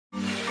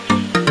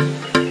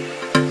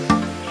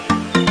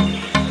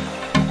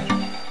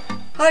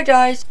Hi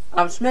guys,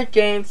 I'm Smith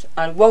Games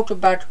and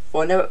welcome back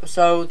for another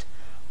episode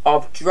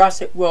of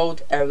Jurassic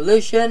World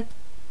Evolution.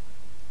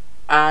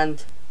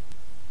 And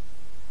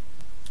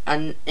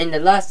in the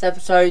last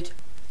episode,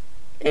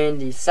 in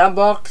the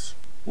Sandbox,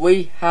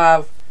 we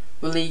have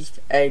released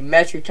a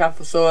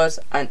Brachiosaurus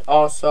and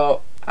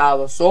also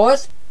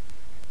Allosaurus.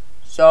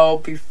 So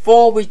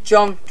before we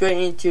jump straight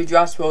into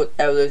Jurassic World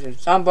Evolution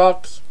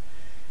Sandbox,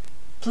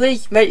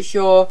 please make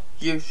sure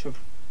you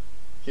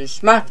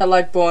smash that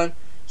like button,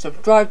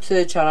 subscribe to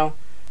the channel,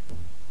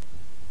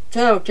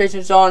 turn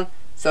notifications on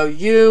so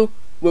you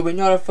will be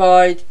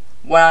notified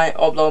when I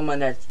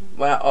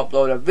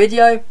upload a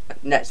video,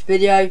 next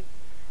video.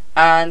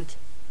 And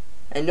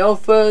no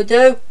further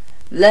ado,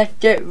 let's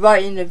get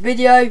right in the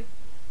video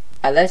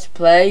and let's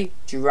play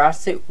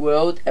Jurassic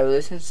World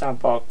Evolution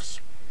Sandbox.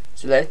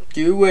 So let's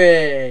do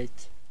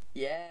it.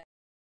 Yeah.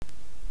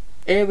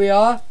 Here we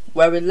are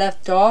where we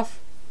left off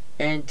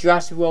in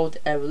Jurassic World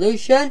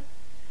Evolution.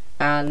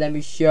 And let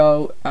me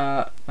show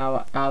our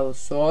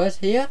Allosaurus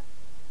here.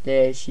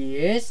 There she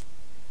is.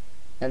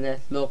 And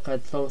let's look a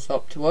close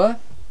up to her.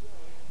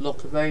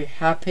 Look very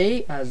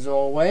happy as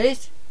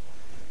always.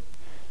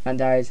 And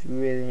that is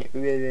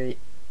really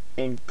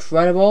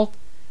incredible.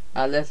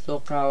 And let's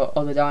look at our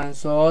other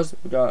dinosaurs.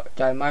 We got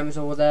Dinosaurs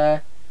over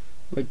there.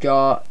 We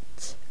got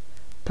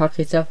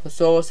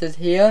Brachiosaurus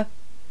here.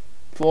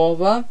 4 of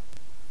them.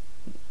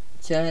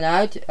 Chilling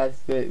out.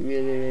 That's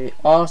really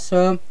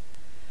awesome.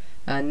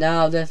 And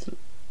now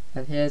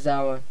and here's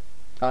our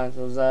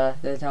dinosaurs there.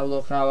 Let's have a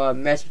look at our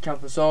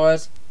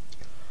Brachiosaurus.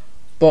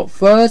 But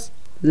first,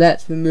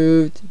 let's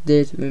remove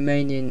this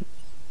remaining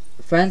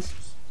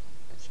fence.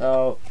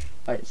 So,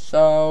 like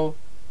so.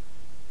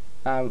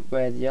 And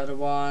where's the other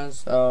ones?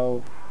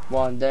 So,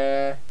 one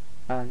there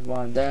and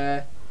one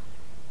there.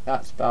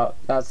 That's about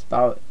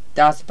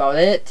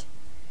it.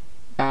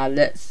 And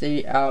let's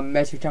see our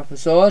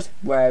Brachiosaurus.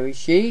 Where is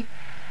she?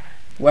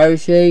 Where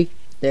is she?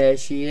 There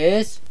she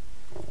is.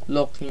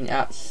 Looking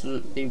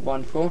absolutely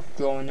wonderful,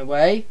 drawing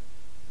away.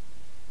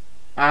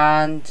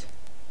 And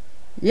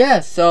yeah,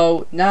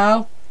 so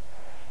now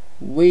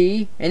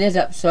in this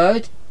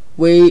episode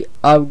we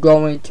are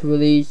going to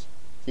release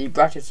the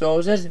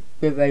Brachiosaurus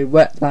with a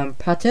wetland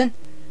pattern.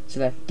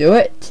 So let's do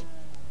it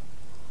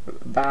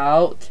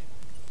about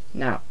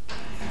now.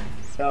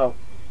 So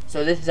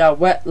this is our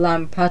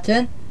wetland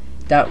pattern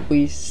that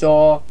we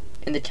saw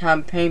in the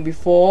campaign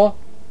before,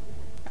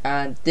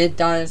 and this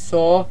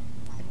dinosaur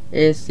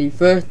is the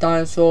first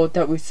dinosaur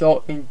that we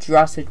saw in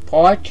Jurassic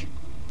Park,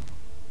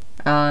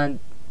 and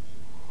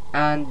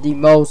the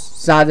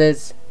most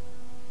saddest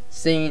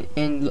scene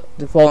in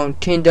the Fallen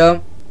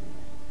Kingdom,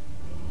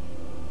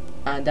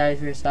 and that is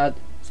very sad.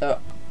 So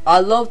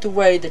I love the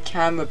way the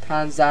camera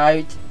pans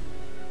out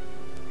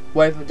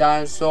away from the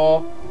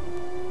dinosaur.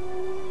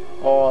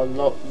 Oh,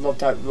 love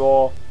that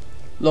roar,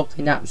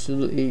 looking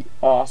absolutely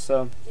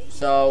awesome.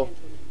 So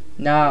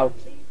now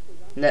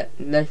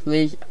let's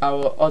release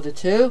our other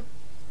two.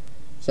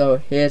 So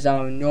here's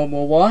our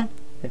normal one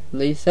with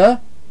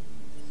Lisa.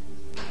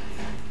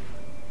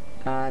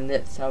 And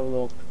let's have a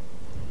look.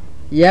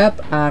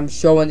 Yep, I'm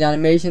showing the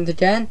animations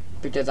again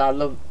because I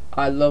love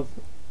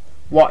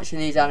watching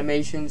these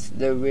animations.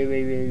 They're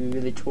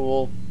really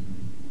cool.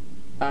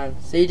 And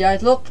see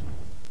guys, look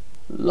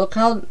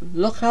how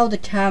the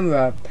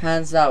camera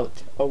pans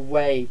out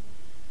away,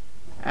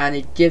 and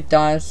it gives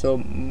dinosaur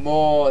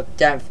more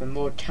depth and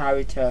more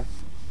character.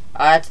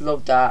 I just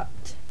love that.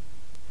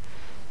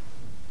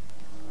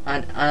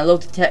 And I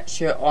love the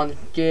texture on the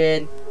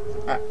skin.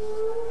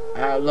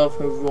 I love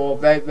her roar.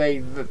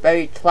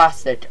 Very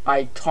classic,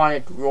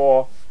 iconic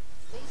roar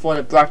for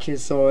the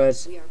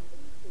Brachiosaurus.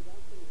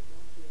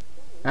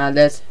 And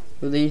let's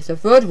release the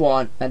third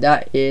one, and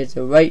that is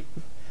the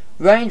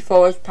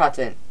rainforest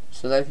pattern.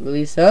 So let's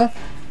release her.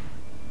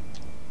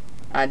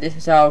 And this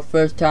is our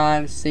first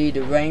time see the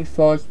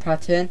rainforest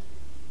pattern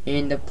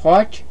in the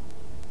park.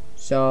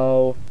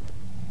 So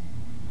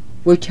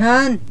we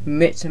can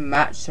mix and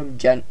match some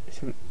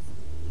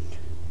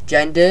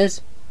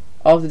genders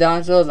of the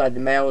dinosaurs, like the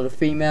male or the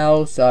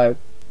female. So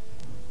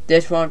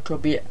this one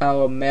could be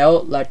our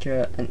male, like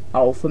an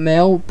alpha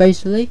male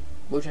basically.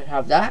 We should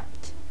have that.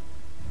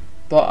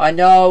 But I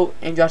know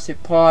in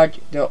Jurassic Park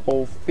they're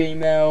all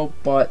female,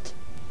 but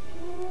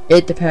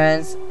it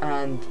depends.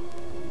 And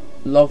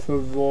love her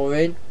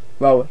roaring.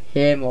 Well,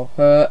 him or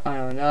her, I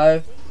don't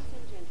know.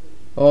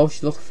 Oh,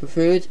 she's looking for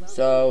food.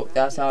 So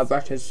that's our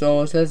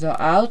Brachiosaurus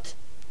are out.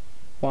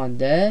 One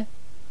there.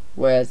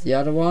 Where's the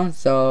other one?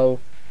 So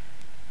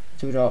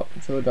we got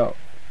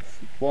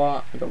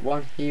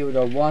one here, we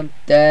got one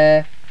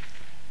there.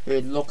 We're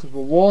looking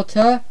for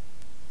water.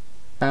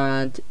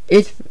 And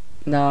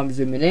now I'm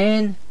zooming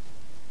in.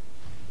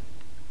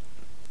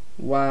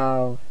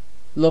 Wow,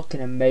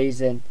 looking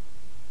amazing.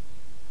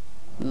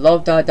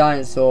 Love that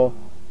dinosaur.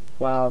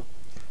 Wow,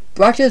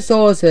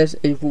 Brachiosaurus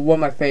is one of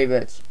my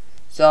favorites.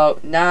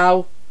 So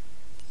now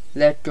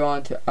let's go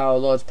on to our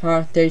Lord's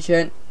Power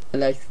Station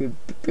and let's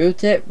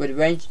reboot it with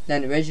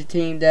the ranger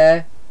team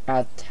there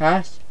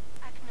attached.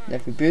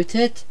 Let's reboot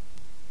it.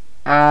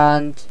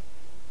 And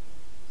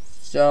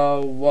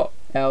so what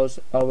else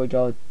are we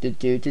going to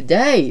do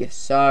today?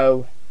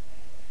 So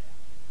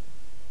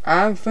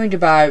I'm thinking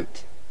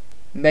about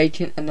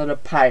making another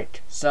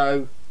pack.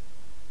 So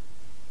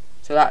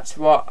that's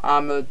what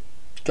I'm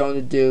going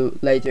to do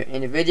later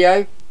in the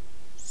video.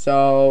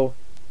 So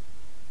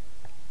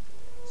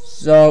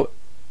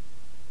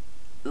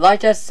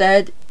like I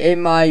said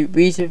in my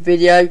recent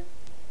video,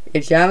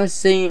 if you haven't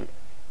seen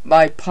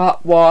my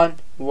part 1,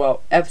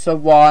 well,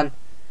 episode 1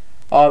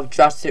 of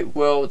Jurassic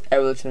World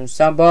Evolution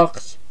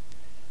Sandbox,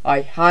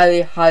 I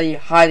highly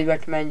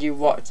recommend you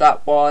watch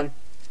that one.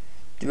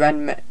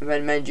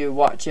 Recommend you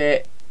watch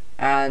it,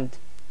 and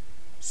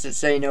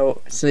so you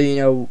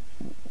know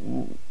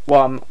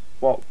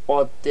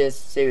what this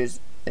series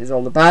is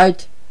all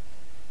about.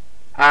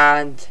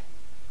 And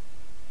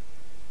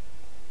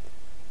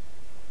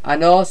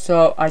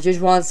also, I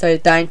just want to say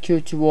thank you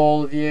to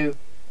all of you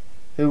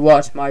who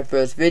watched my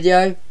first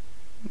video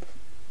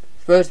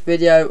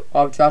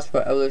of Jurassic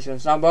World Evolution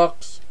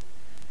Sandbox.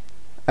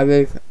 I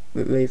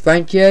really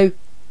thank you.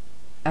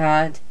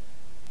 And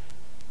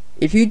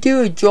if you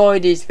do enjoy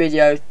these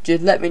videos,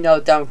 just let me know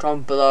down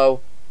comment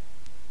below,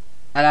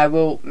 and I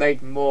will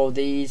make more of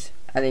these,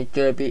 and it's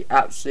gonna be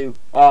absolute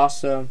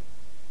awesome.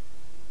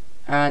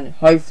 And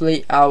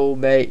hopefully I'll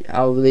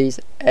release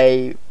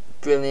a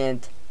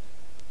brilliant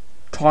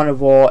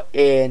carnivore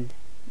in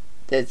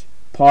this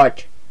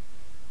park.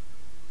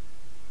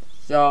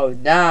 So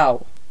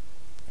now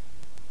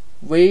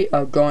we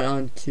are going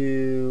on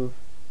to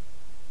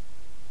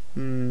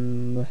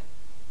I'm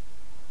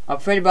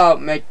thinking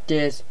about make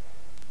this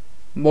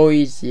more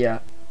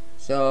easier.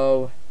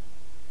 So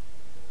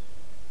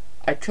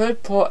I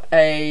could put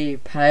a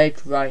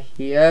peg right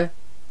here,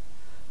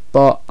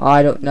 but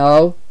I don't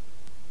know.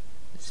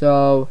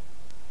 So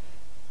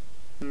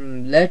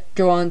let's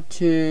go on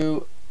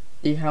to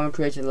the Hammer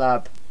Creation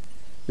Lab.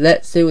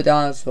 Let's see what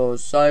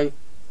dinosaurs. So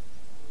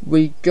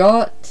we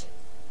got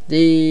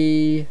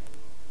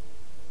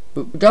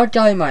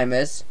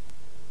Gallimimus,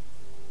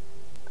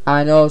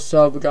 and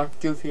also we got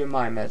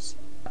Goofiamimus.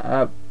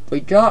 We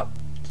got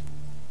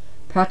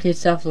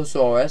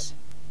Brachiosaurus,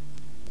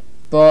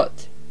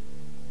 but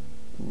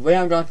we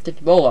are going to take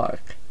the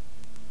Monarch.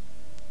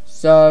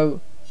 So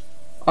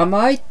I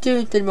might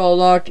do the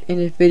Monarch in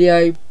this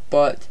video,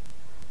 but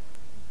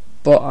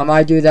I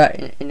might do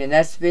that in the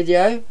next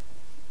video.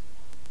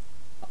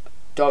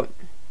 Don't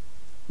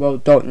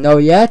know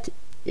yet.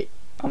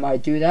 I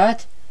might do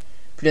that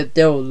because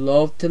they will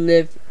love to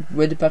live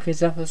with the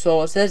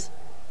Brachiosaurus.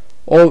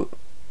 Or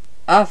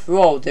after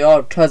all, they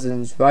are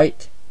cousins,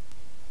 right?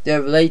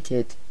 They're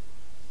related.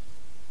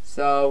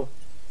 So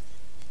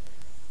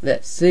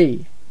let's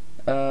see.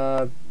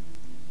 Can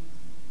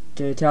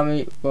you tell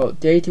me? Well,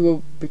 data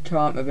will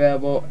become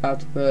available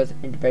after birth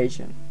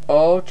incubation.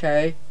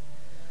 Okay.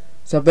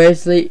 So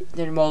basically,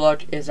 the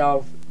Monarch is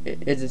a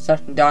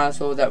second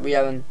dinosaur that we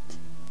haven't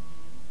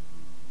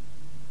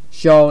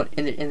shown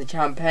in the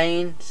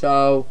campaign.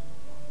 So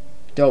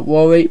don't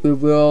worry, we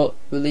will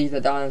release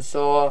the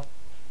dinosaur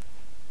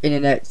in the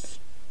next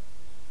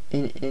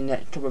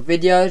couple of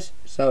videos.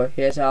 So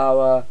here's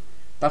our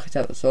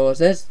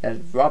Brachiosaurus.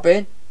 There's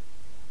Robin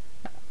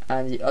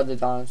and the other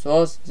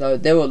dinosaurs. So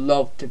they will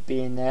love to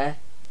be in there.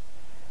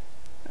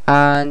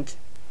 And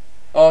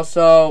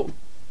also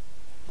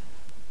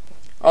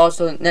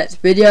next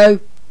video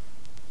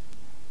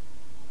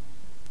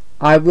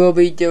I will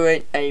be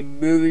doing a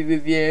movie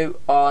review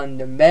on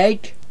the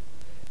Meg,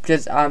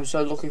 because I'm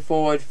so looking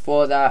forward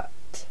for that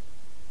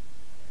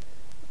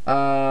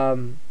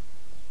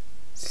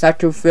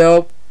second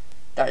film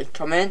that is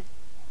coming.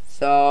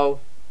 So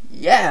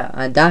yeah,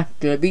 and that's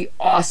gonna be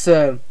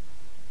awesome.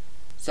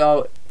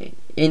 So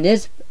in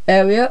this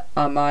area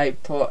I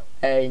might put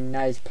a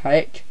nice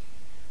pic,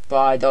 but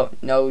I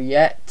don't know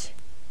yet.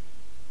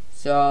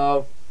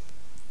 So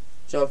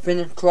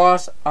fingers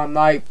crossed, I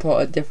might put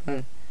a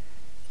different.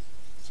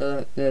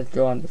 So let's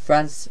go on the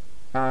fence,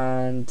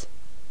 and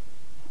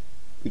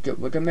we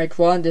can make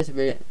one. This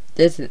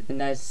is a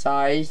nice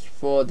size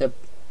for the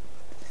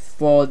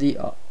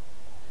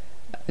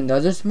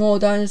another small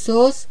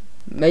dinosaurs,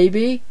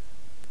 maybe.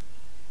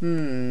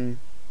 No.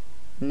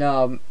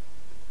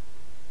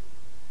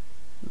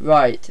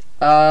 Right.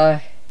 So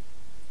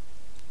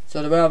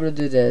the way I'm gonna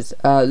do this,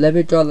 let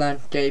me draw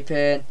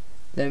landscaping.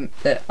 Then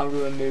I'm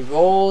gonna remove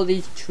all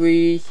these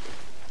trees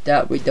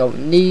that we don't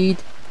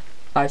need.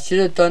 I should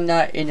have done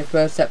that in the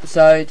first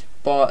episode,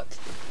 but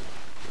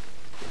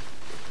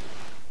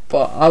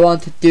I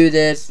want to do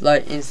this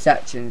like in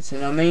sections, you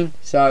know what I mean?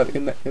 So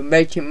it'll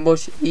make it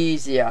much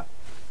easier.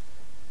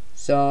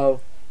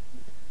 So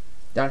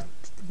that's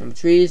the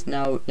trees.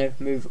 Now let's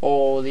remove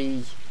all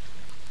the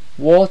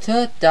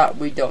water that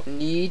we don't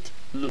need.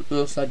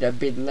 Looks like a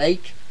big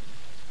lake,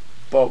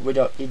 but we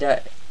don't need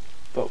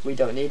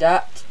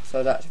that.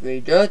 So that's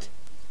really good.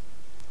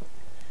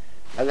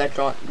 And let's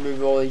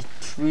remove all these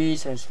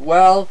trees as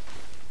well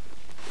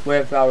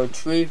with our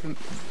tree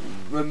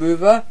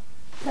remover.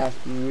 That's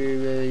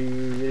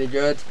really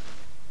good.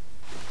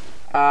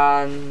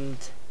 And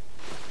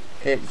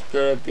it's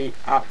gonna be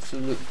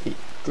absolutely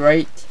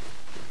great.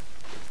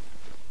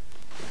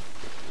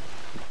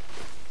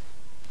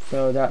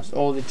 So that's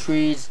all the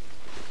trees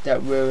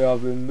that we are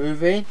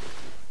removing,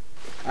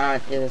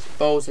 and it is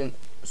exposing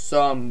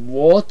some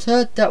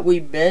water that we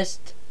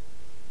missed.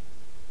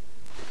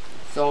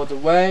 So the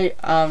way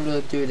I'm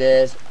gonna do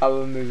this, I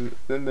will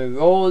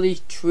remove all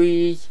these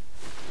trees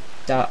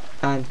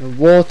and the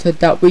water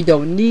that we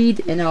don't need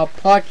in our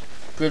pot,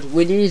 because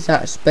we need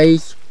that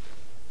space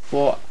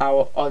for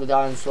our other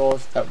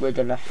dinosaurs that we're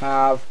gonna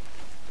have,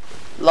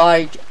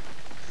 like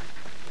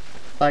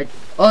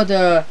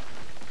other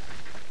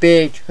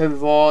big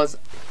herbivores,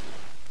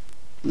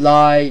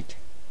 like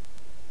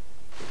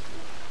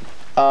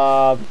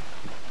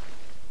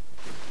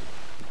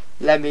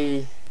let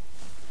me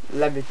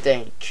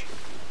think.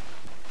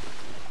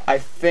 I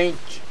think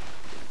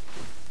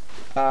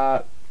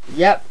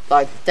yep,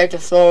 like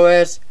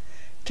Brachiosaurus,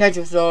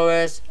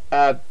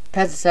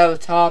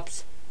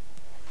 Pentaceratops.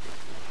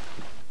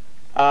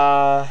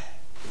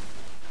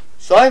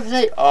 Sorry if I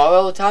say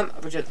all the time,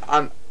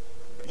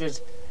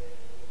 because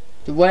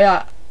the way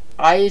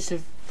I used to,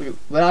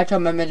 when I can't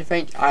remember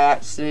anything, I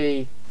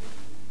actually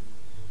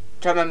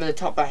can't remember the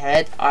top of my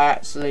head. I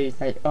actually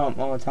say all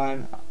the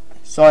time.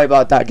 Sorry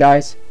about that,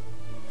 guys.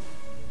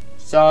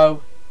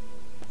 So,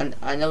 and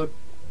I know,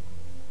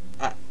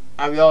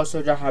 and we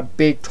also just have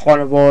big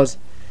carnivores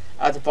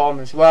at the bottom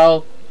as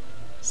well.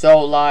 So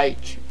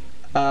like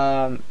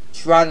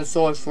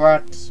Tyrannosaurus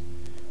Rex,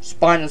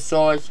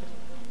 Spinosaurus,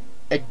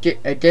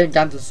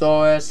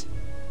 Gigantosaurus,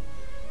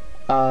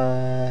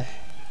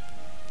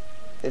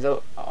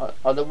 the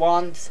other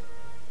ones,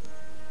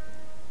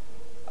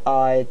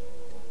 I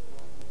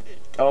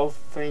don't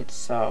think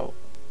so.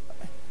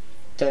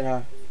 Don't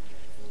know.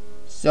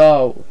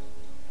 So,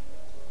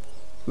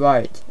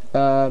 right.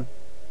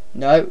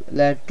 No,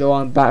 let's go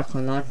on back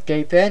on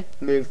landscaping.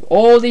 Move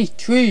all these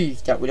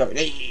trees that we don't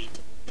need.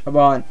 Come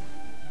on.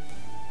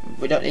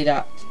 We don't need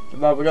that.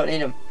 Come on, we don't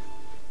need them.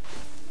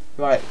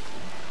 Right.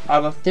 I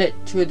will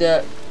get to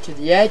the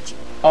edge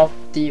of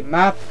the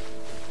map.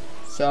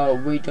 So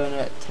we're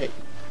gonna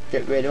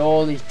get rid of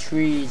all these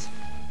trees.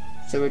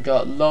 So we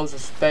got loads of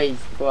space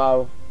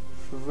for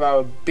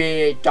our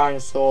big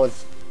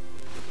dinosaurs.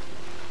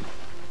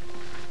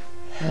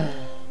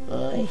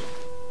 Boy.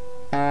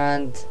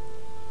 And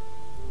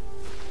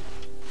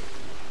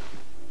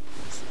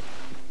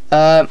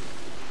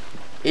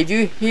if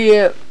you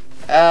hear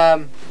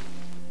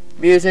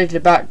music in the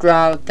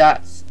background,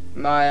 that's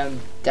my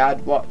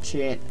dad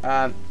watching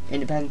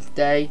Independence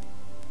Day.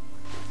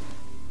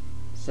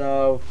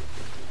 So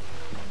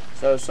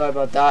sorry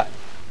about that.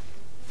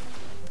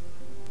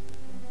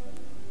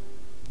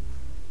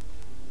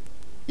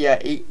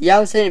 Yeah, you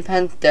haven't seen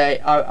Independence Day.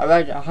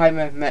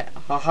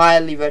 I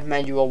highly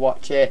recommend you all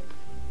watch it.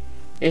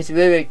 It's a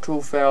really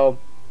cool film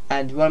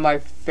and one of my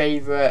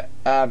favourite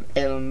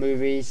alien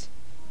movies.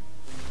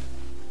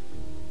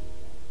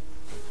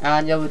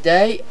 And the other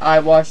day I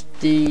watched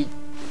the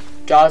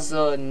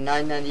Godzilla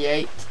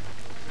 1998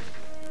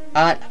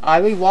 and I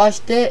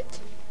rewatched it.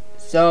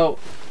 So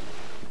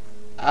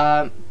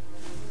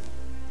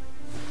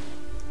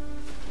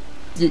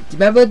do you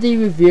remember the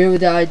review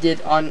that I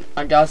did on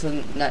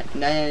Godzilla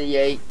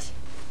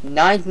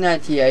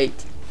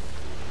 1998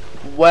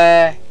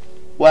 where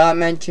I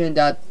mentioned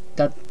that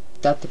the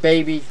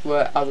babies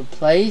were out of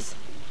place?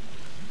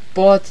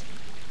 But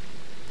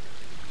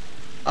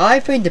I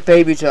think the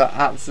babies are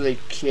absolutely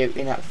cute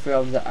in that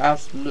film. They're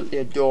absolutely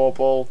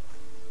adorable,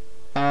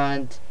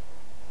 and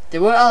they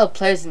were out of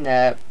place in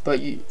there.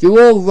 But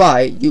you're all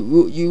right.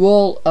 You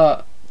all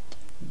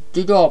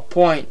did got a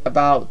point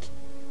about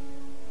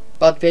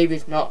the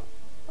babies not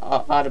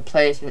out of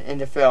place in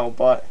the film.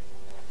 But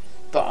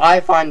I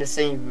find the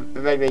scene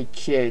very, very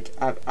cute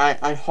and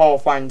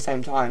horrifying at the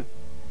same time.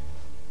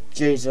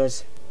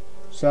 Jesus.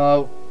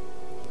 So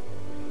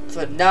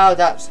now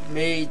that's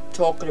me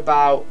talking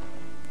about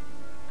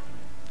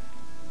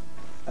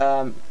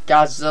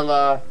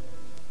Godzilla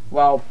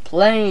while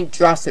playing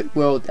Jurassic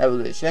World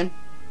Evolution.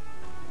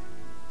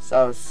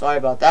 So sorry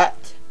about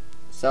that.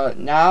 So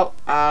now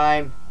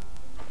I'm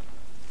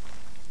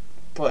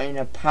putting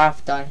a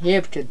path down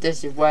here because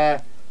this is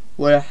where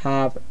we'll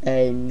have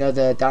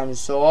another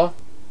dinosaur,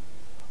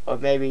 or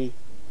maybe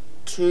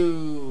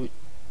two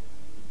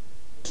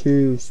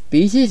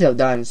species of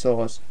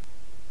dinosaurs,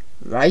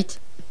 right?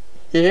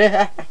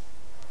 Yeah.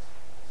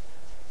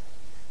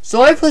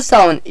 Sorry for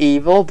sounding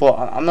evil, but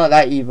I'm not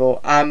that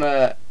evil. I'm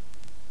a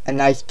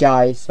nice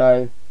guy,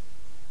 so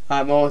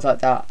I'm always like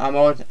that. I'm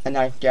always a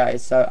nice guy,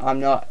 so I'm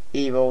not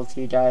evil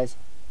to you guys.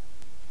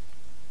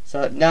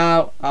 So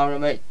now I'm gonna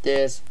make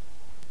this.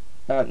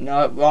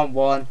 No, wrong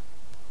one.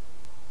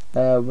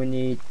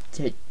 We'll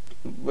take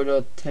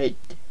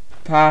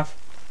path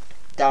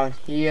down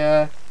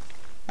here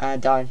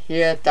and down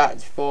here.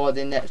 That's for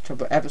the next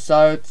couple of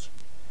episodes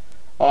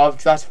of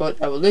Jurassic World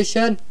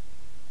Evolution.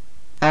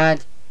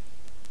 And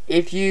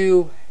if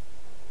you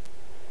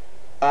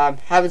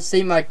haven't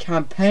seen my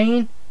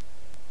campaign,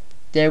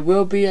 there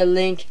will be a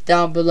link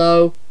down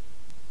below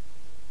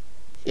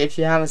if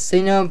you haven't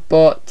seen them,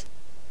 but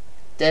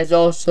there's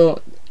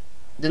also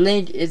the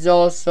link is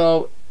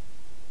also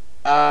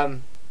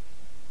in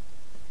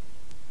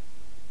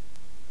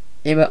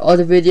my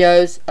other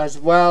videos as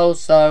well.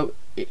 So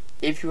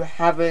if you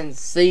haven't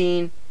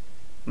seen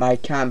my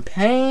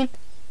campaign,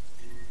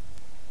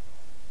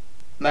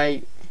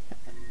 my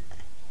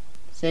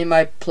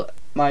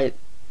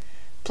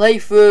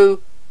playthrough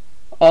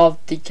of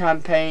the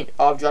campaign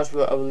of Jurassic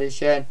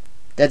Evolution,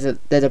 there's a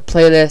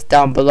playlist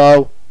down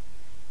below.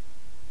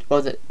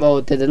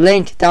 Well, there's a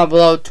link down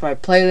below to my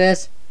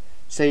playlist,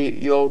 so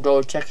you'll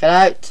go check it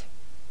out.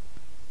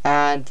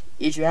 And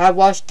if you have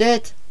watched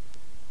it,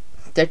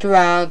 stick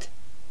around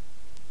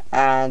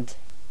and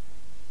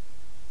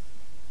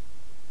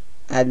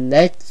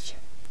let's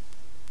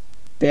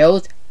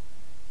build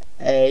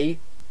a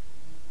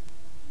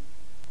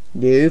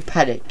new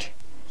paddock.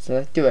 So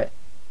let's do it.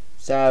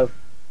 So,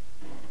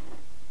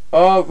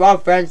 oh, wrong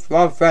fence.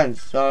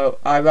 So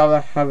I'd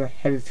rather have a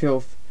heavy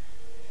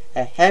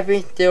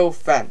steel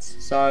fence.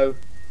 So,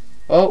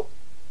 oh,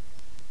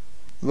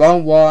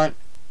 wrong one.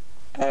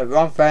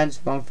 Wrong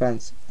fence.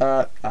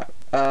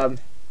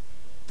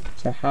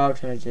 So how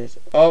can I do this?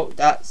 Oh,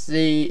 that's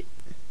the.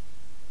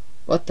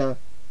 What the?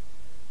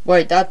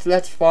 Wait, that's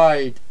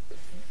electrified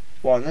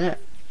one, isn't it?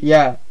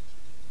 Yeah.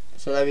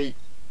 So let me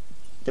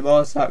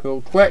demolish that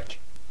real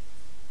quick.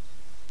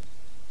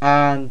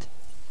 And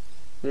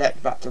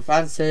let back to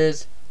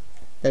fences.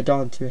 They're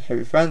down to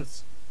heavy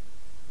fence.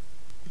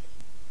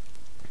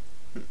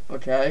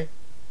 Okay.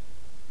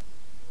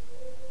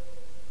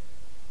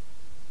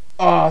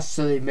 Oh,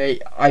 silly me.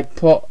 I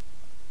put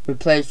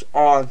replace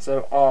on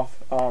so off.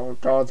 Oh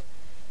god.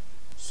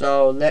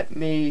 So let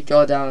me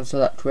go down so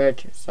that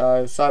quick.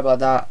 So sorry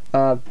about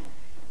that.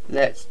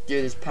 Let's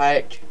do this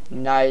paddock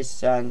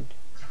nice and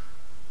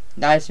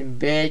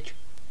big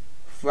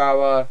for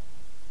our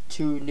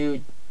two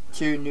new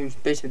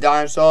species of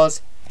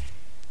dinosaurs,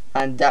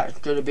 and that's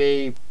gonna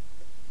be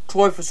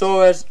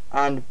Brachiosaurus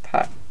and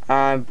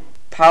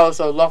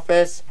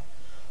Parasaurolophus,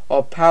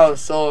 or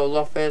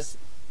Parasaurolophus,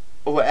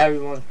 or whatever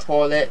you want to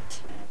call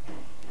it.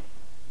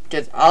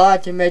 Because I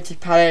like to make this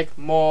paddock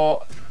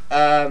more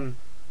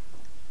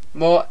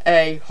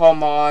a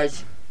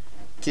homage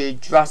to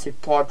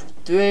Jurassic Park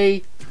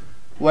 3,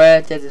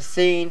 where there's a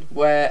scene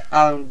where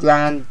Alan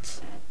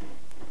Grant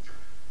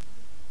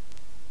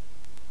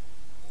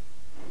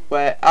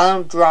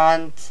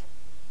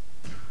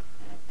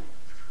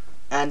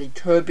and the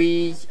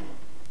Kirby's,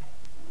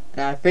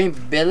 and I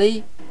think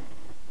Billy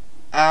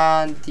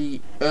and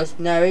the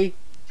Earthsnary,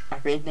 I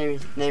think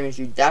his name is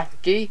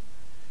Jurassic,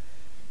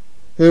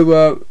 who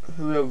were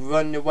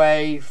run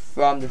away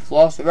from the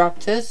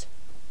Velociraptors,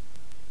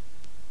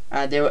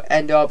 and they will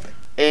end up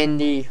in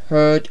the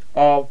herd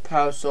of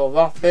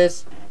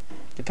Parasaurolophus,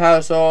 the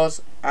Parasaurs,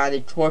 and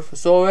the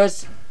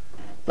Brachiosaurus,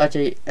 like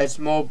a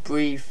small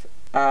brief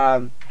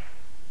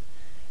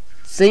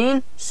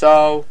scene.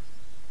 So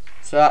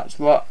that's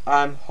what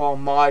I'm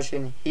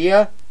homaging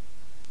here.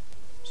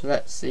 So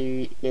let's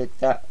see if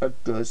that's a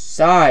good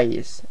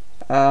size.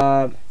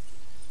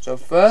 So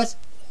first,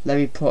 let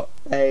me put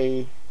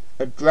a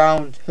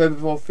ground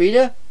herbivore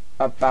feeder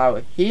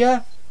about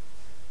here,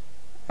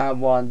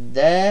 and one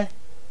there.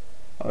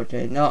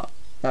 Okay, no.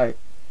 Then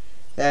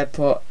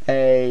put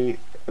a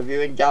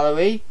viewing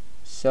gallery.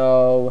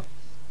 So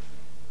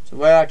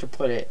where I can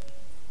put it.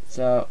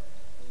 So,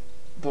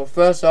 but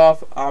first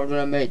off, I'm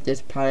gonna make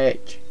this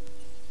paddock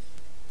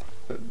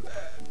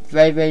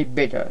very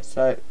bigger.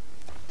 So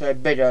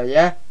bigger,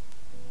 yeah.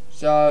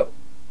 So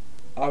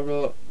I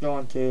will go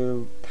on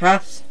to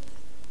paths.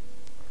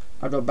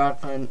 I'll go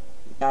back on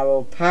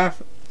narrow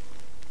path.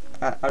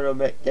 I will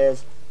make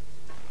this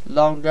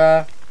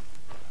longer.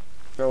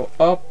 Go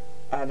up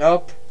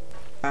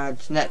and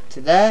connect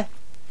to there.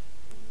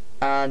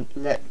 And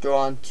let's go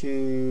on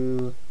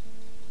to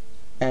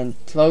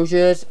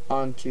enclosures,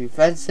 onto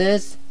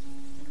fences.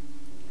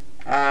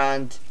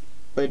 And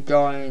we're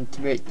going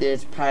to make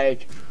this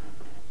paddock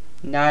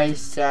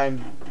nice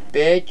and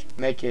big,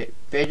 make it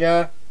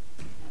bigger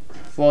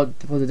for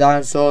the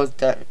dinosaurs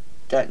that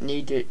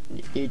need to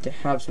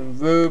have some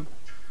room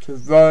to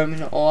roam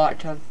and all that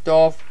kind of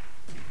stuff.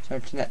 So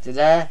connect to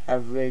there,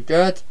 have really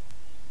good.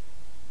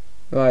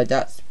 Right,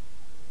 that's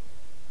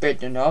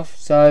big enough.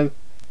 So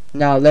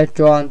now let's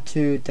go on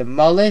to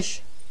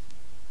demolish.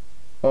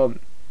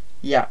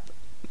 Yeah,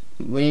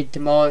 we need to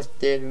demolish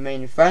the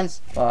remaining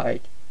fence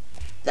like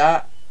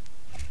that,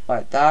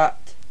 like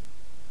that,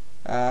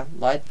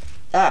 and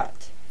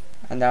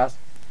that's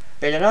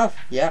big enough.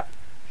 Yeah.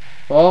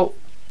 Oh,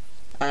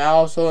 and I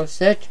also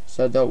sick,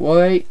 so don't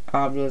worry.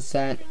 I'm gonna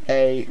send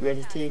a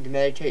ready team to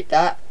medicate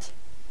that.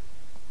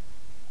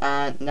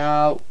 And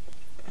now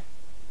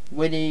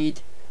we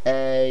need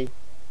a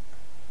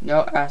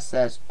no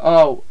access.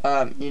 Oh,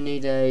 you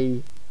need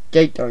a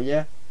gate though,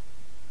 yeah.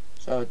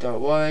 So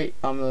don't worry.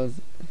 I'm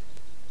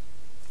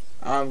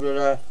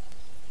gonna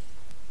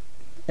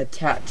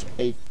attach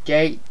a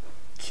gate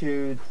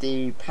to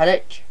the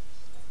paddock.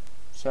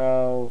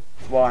 So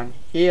one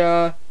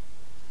here,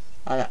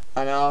 and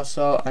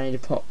also I need to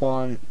put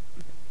one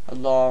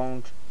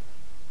along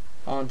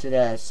onto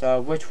there.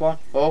 So which one?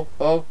 Oh,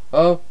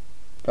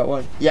 that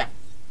one. Yeah,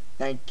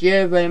 thank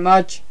you very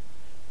much.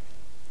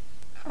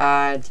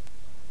 And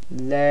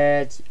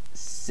let's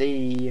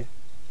see.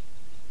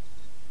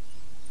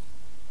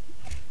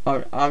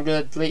 I'm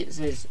gonna delete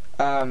this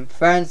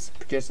friends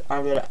because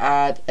I'm gonna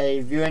add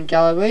a viewing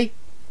gallery.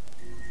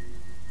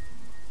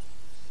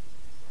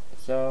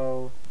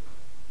 So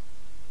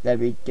let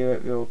me do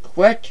it real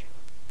quick.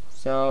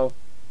 So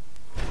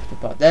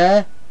put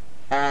there,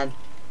 and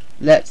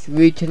let's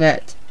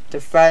reconnect the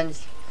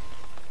friends.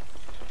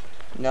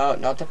 No,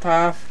 not the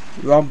path.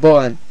 Wrong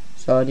button.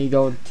 So I need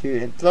on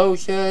to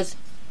enclosures.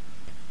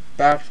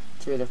 Back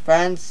to the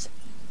fence.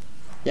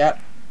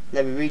 Yep.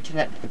 Let me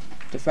reconnect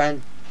the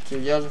fence to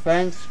the other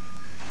fence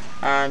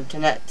and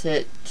connect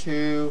it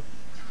to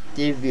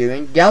the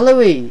viewing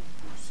gallery.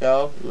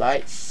 So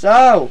like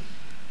so.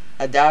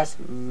 And that's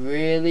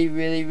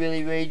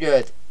really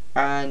good.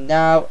 And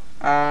now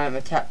I'm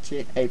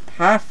attaching a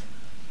path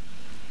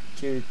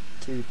to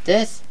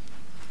this.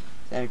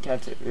 Let me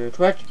attach it real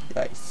quick,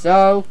 like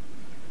so.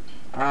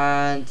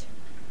 And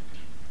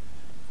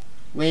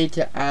we need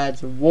to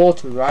add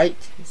water, right?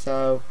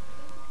 So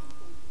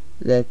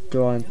let's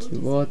go on to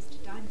water.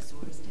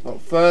 Well,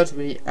 first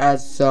we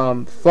add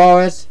some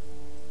forest.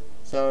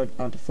 So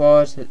on the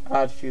forest, let's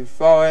add a few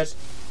forests.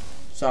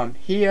 Some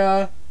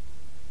here,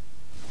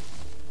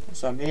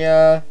 some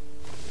here,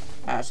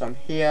 add some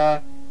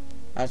here,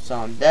 and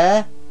some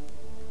there.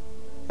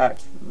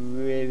 That's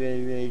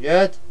really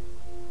good.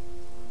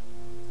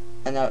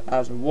 And now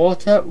as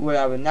water, we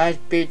have a nice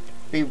big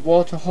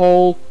water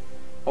hole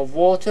of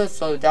water,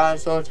 so the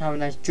dinosaurs have a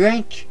nice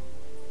drink.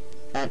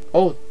 And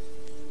oh,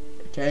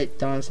 okay,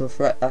 dinosaur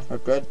threat, that's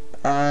not good.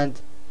 And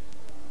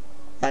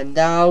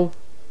now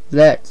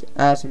let's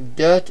add some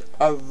dirt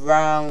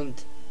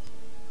around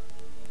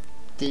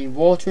the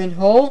watering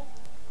hole,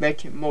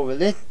 make it more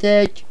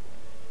realistic,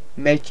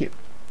 make it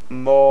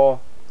more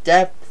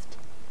depth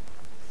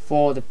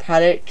for the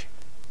paddock,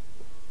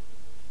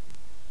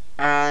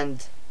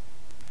 and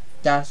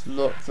that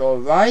looks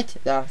alright,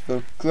 that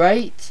looks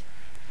great.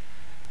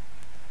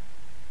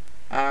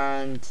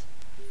 And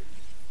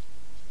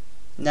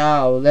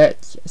now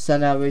let's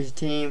send our research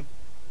team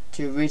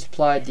to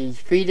resupply these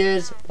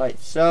feeders, like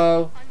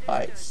so,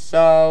 like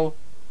so,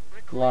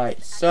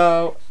 like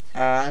so,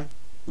 and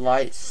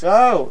like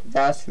so.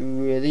 That's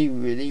really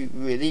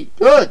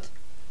good.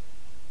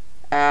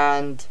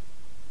 And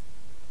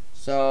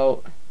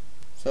so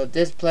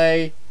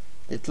display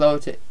the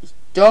loader is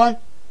done,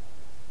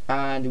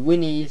 and we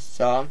need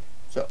some.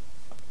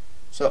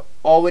 So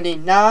all we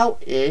need now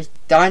is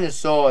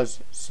dinosaurs.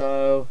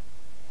 So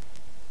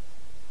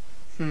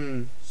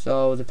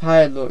so the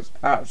pilot looks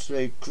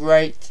absolutely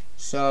great.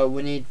 So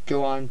we need to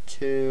go on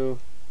to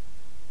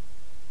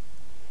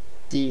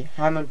the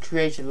Hammond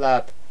Creation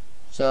Lab.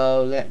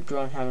 So let's go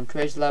on Hammond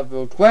Creation Lab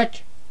real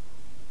quick,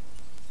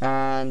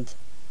 and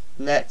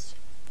let's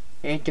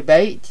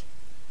incubate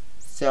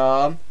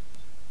some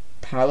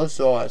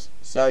Parasaurs.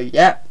 So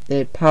yep,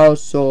 the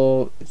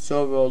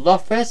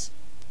Parasaurolophus.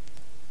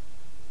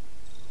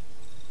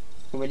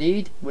 We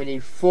need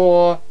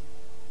 4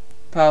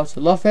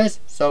 Parasaurolophus,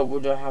 so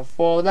we're gonna have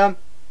 4 of them.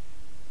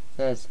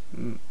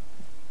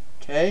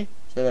 Okay,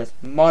 so let's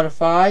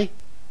modify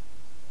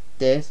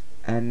this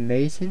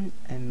amazing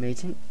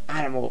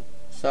animal.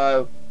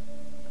 So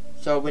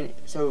we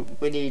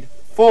need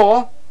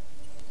 4.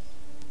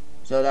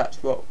 So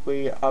that's what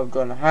we are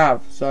gonna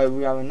have. So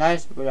we have a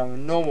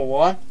normal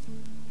one.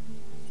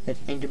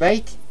 Let's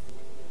incubate.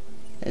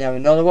 And have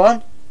another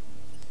one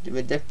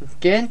with different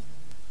skin.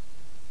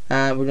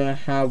 And we're gonna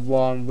have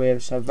one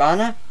with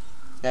savannah.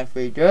 That's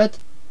really good.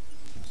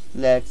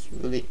 Let's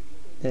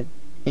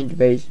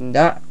incubate in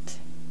that.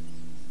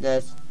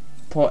 Let's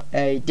put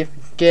a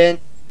different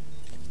skin.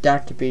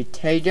 That could be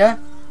Tager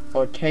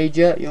or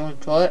Tager, you want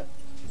to call it.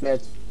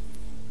 Let's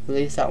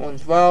release that one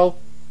as well.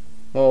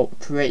 Or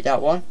create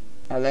that one.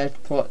 And let's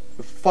put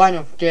the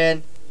final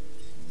skin.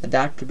 And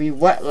that could be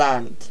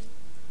Wetland.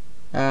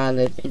 And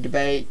let's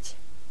incubate.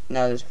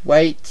 Now let's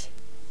wait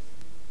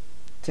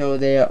till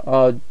they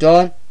are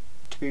done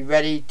to be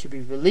ready to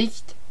be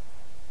released.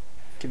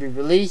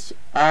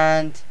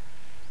 And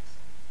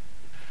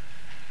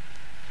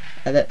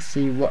let's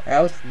see what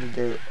else we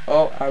do.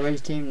 Oh, our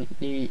race team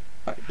is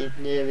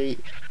nearly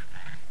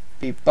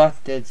be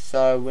busted,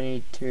 so we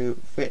need to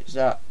fix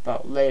that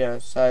about later.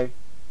 So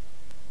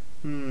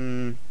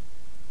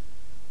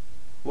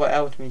what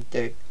else we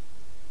do?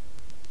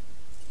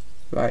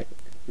 Right,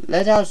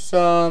 let's have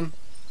some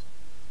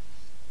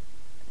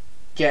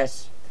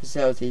guest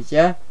facilities,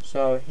 yeah?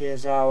 So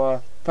here's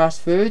our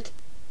fast food.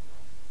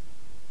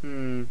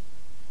 It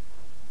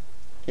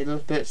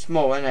looks a bit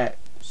small, isn't it?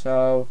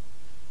 So,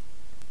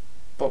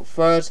 but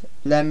first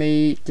let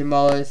me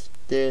demolish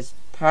this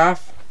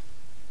path,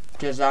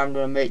 because I'm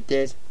gonna make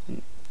this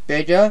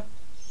bigger.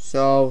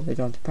 So they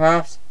don't have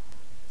paths.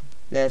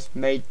 Let's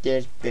make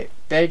this bit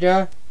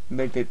bigger,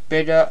 make it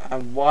bigger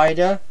and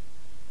wider.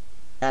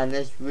 And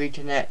let's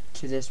reconnect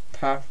to this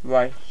path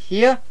right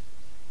here.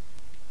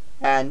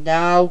 And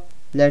now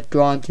let's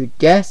go on to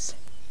guess.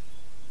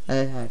 And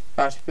let's have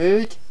fast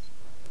food.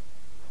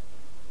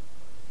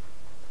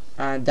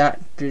 And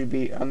that could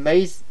be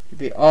amazing,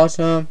 be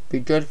awesome, be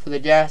good for the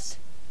guests.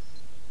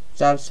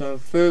 So have some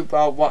food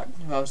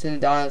while seeing the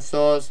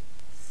dinosaurs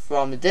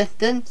from the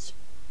distance.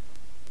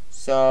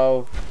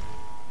 So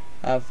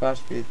have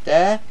fast food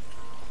there.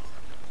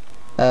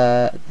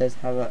 Let's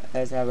have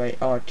a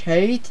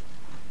arcade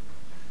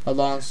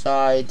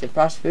alongside the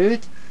fast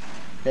food.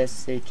 Let's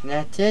see,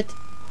 connected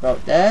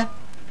about there.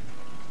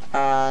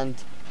 And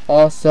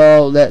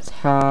also let's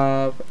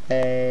have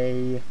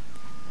a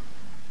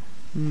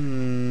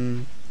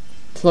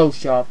clothes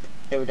shop.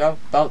 Here we go,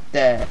 about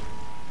there.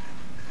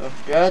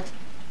 Looks good.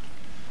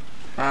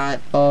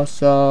 And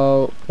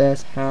also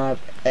let's have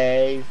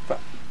a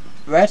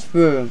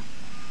restroom.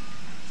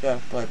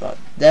 So play about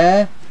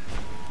there.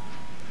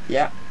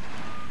 Yeah.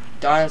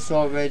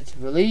 Dinosaur ready to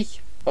release.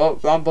 Oh,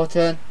 wrong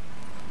button.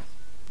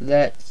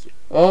 Let's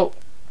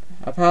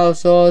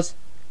Apatosaurs.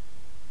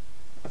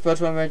 The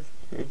first one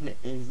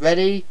is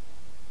ready,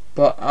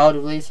 but I'll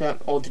release them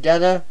all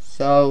together.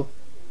 So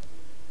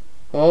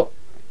the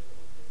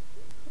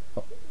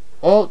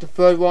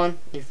third one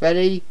is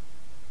ready.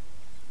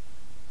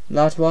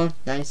 Last one,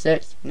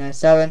 96,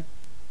 97,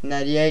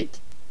 98.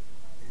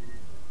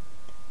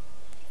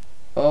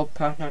 Oh,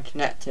 path not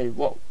connected.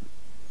 What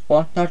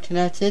not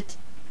connected?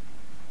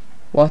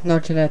 What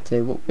not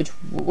connected?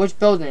 Which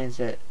building is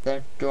it?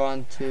 Let's go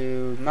on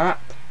to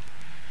map.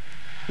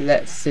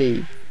 Let's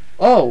see.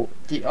 Oh,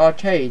 the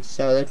arcade.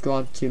 So let's go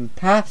on to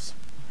paths.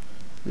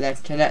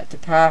 Let's connect the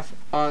path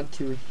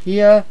onto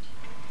here,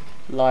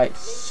 like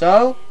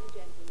so.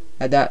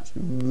 And that's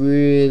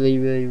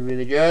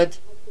really good.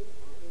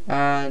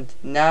 And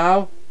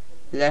now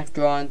let's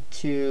go on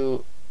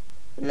to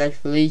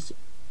release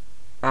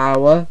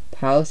our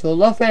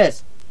Parasaur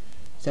office.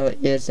 So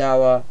it's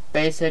our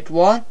basic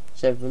one.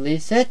 So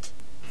release it.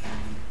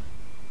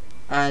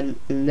 And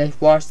let's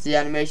watch the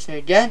animation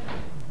again.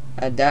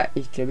 And that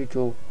is gonna be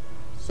cool.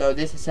 So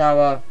this is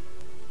our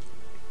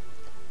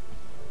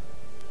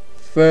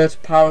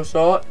first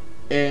Parasaur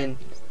in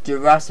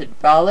Jurassic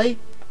Valley.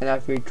 And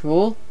that's really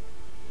cool.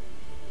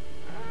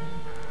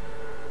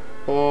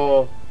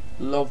 Oh,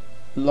 love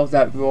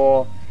that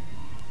roar.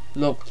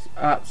 Looks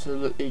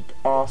absolutely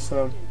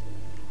awesome.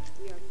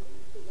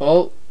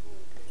 Oh,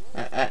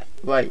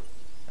 wait.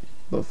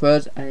 But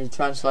first, I need to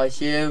translate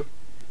you,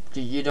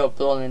 because you don't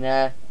belong in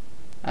there.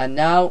 And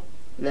now,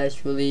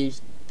 let's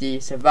release the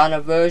Savannah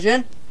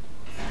version.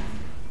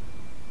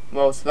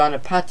 Well, Savannah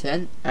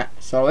pattern.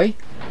 Sorry.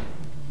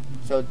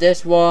 So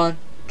this one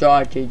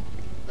got a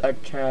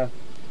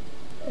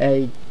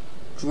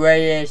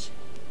greyish,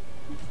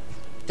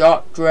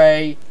 dark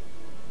grey,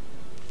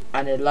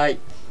 and a light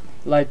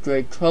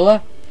grey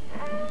colour.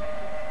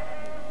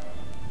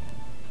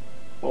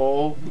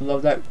 Oh,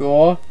 love that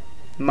roar.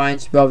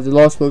 Reminds me of the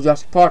Lost World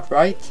Jurassic Park,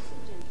 right?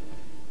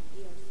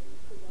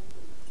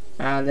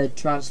 And they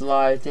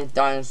translate the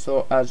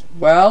dinosaur as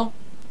well.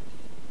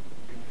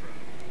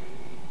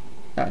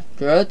 That's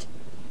good.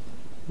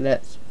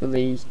 Let's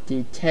release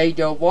the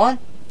Tato one.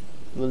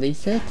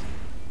 Release it.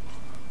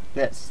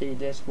 Let's see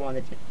this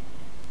one.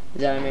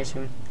 The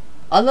animation.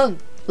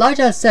 Like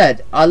I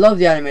said, I love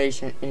the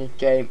animation in this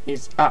game.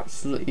 It's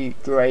absolutely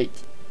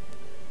great.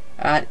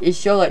 And it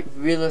shows like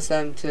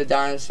realism to the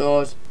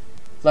dinosaurs.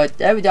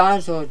 Like every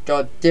dinosaur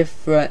got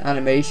different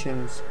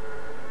animations,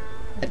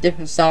 a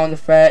different sound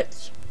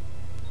effects,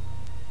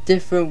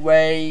 different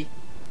way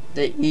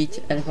they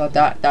eat, and like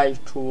that. That is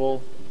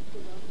cool.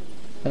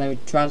 And then we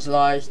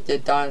translate the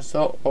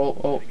dinosaur.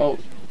 Oh,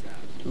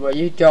 where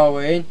you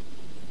going?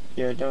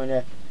 You're doing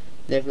it.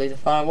 Definitely the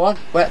final one,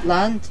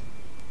 wetland.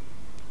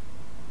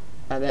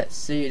 And let's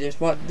see this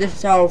one. This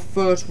is our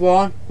first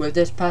one with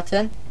this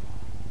pattern.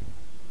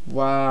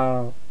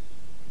 Wow,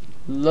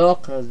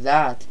 look at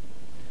that.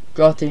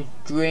 Got a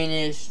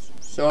greenish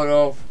sort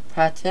of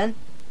pattern,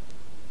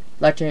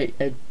 like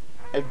a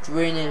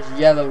greenish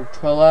yellow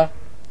colour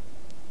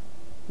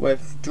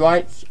with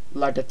stripes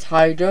like a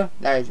tiger.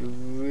 That is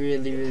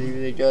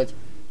really good.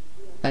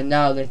 And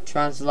now they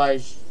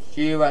translate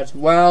you as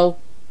well,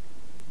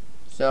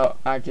 so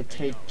I can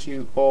take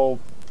you all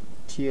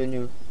to your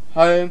new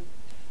home.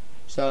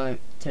 So I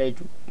take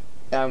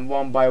them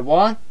one by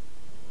one.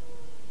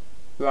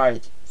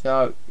 Right,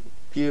 so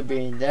you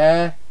being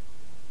there,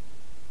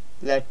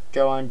 let's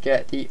go and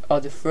get the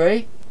other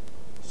three.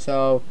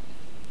 So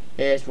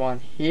here's one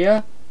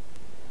here,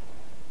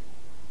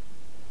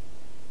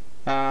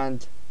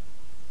 and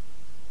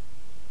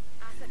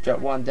get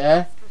one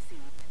there.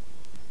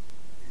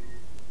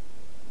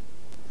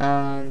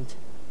 And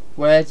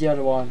where's the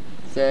other one?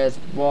 There's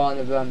one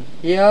of them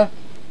here.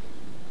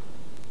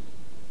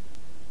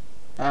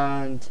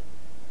 And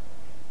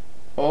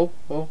oh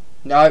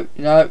no,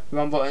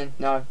 wrong button.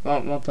 No,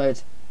 wrong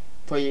place.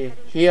 Put you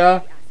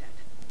here.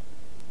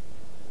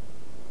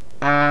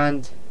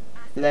 And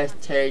let's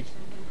take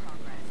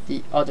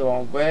the other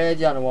one. Where's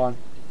the other one?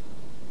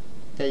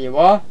 There you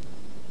are.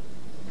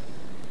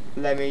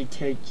 let me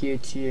take you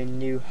to your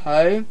new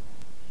home.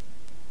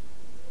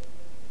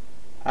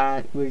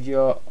 And with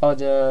your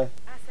other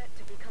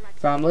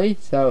family.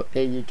 So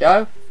there you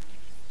go.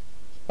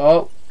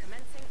 Oh.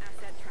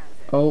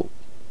 Oh.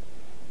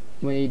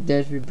 We need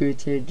this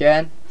rebooted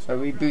again. So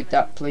reboot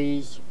that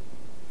please.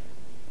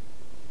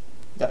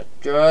 That's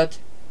good.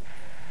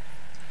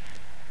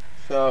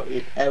 So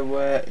it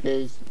everywhere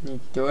is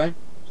needs doing.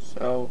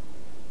 So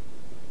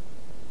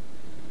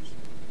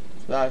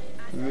that's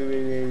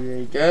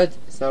really good.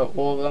 So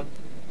all of them.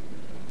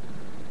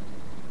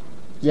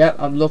 Yep,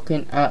 I'm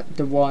looking at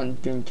the one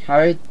being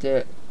carried,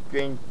 the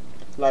being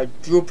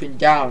like drooping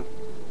down.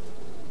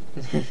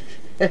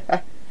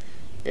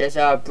 It's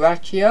our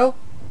Brachio,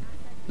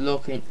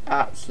 looking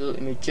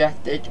absolutely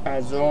majestic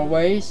as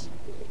always.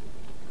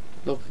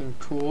 Looking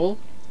cool.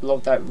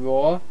 Love that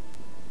roar.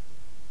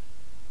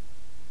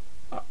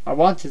 I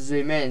want to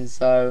zoom in,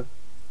 so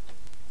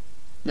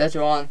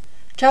later on,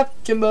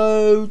 capture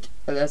mode.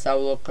 And let's have a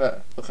look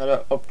at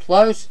her up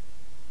close.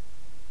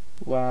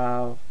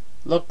 Wow,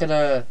 look at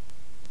her.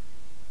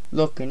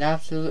 Looking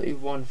absolutely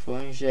wonderful,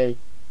 isn't she?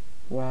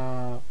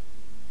 Wow.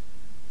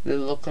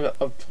 Look at her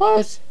up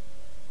close.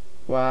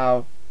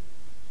 Wow.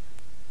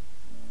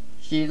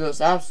 She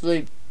looks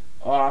absolutely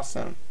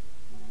awesome.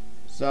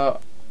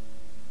 So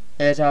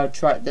there's our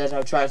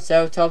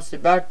Triceratops in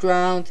the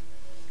background.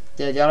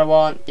 The other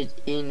one is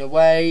in the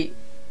way.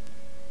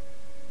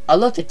 I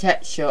love the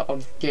texture of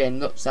the skin,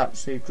 looks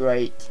absolutely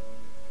great.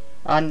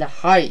 And the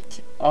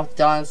height of the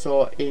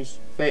dinosaur is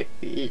very,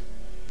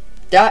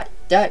 that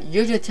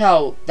you can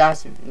tell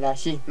that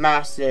she's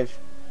massive.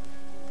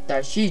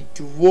 That she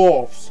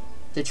dwarfs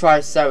the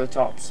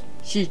Triceratops.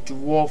 She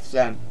dwarfs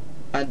them,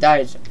 and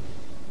that is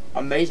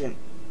amazing.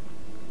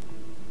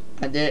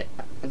 And there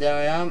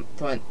I am,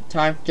 putting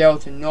time scale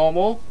to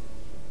normal,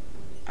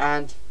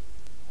 and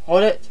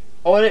hold it.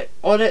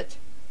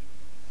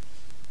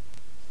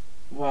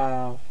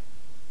 Wow,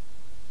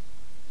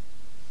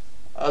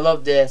 I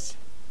love this.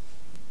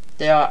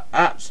 They are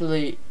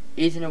absolutely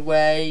eating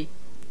away.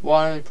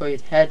 One put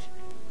his head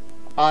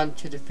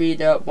onto the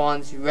feeder,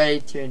 one's ready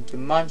to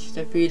munch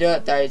the feeder.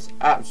 That is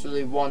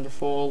absolutely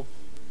wonderful.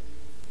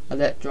 I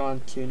let go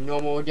on to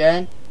normal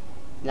again.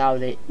 Now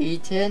they're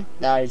eating.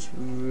 That is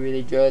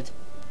really good.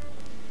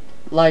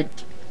 Like,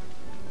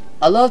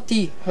 I love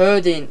the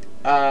herding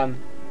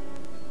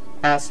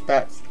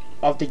aspect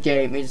of the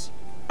game. Is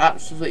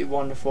absolutely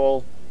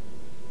wonderful.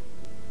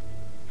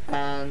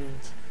 And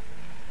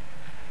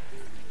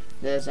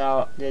there's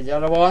the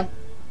other one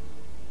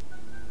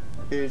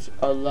who's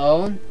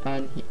alone,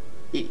 and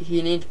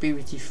he needs to be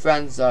with his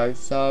friends though.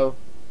 So,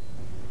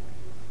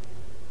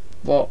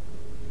 but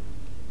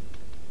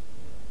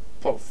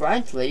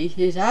frankly,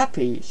 he's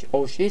happy,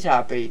 or she's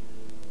happy.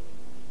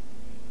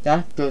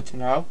 That's good to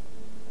know.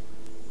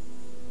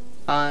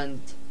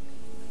 And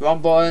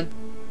wrong button.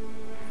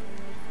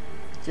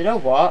 Do you know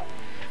what?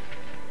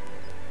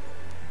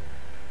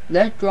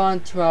 Let's go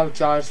on to our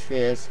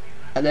gyrospheres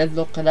and let's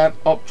look at them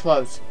up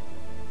close.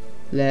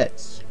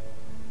 Let's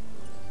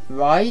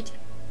ride.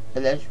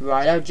 And let's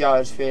ride our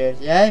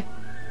gyrospheres, yeah?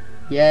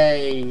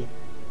 Yay!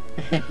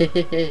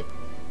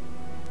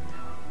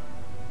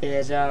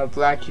 Here's our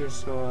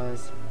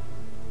Brachiosaurus.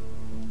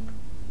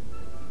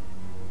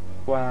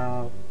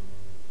 Wow.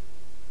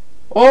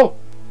 Oh!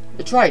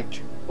 The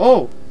trike!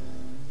 Oh!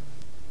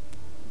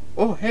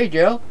 Oh, hey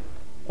girl!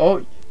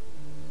 Oh!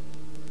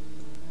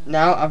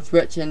 Now I'm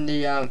switching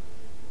the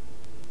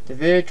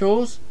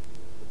vehicles.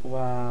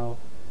 Wow.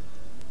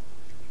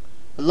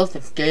 I love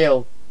the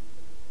scale.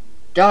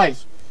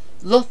 Guys,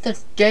 look the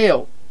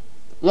scale.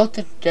 Look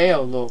the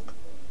scale, look.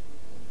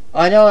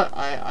 I know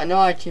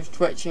I keep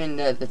switching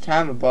the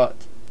camera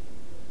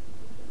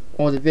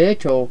or the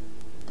vehicle,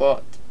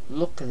 but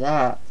look at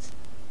that.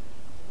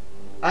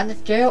 And the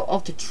scale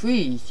of the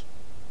trees.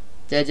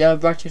 There's the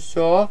other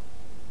Brachiosaurus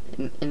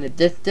in the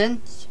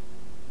distance.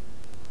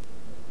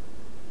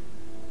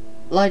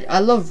 Like, I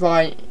love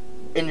riding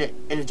in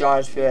the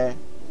gyrosphere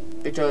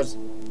because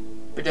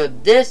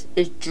this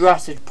is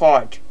Jurassic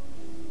Park.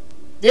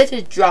 This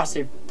is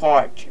Jurassic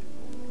Park.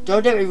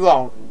 Don't get me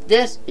wrong.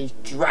 This is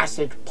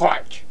Jurassic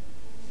Park.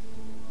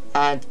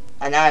 And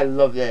I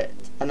love it.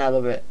 And I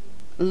love it.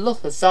 Look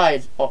at the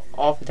size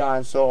of the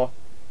dinosaur.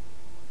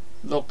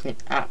 Looking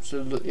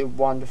absolutely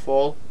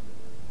wonderful.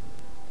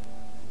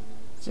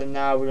 So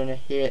now we're gonna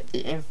hear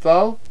the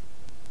info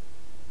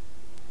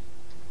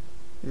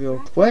real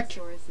quick.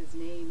 Brachiosaurus's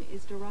name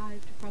is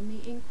derived from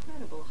the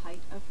incredible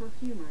height of her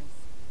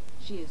humerus.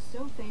 She is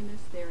so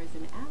famous there is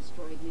an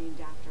asteroid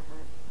named after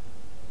her.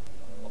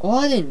 Oh,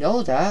 I didn't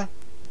know that.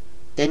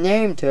 They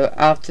named her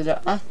after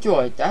the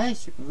asteroid. That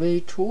is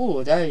really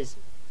cool. That is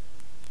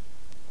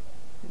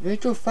really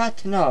cool fact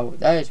to know.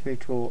 That is really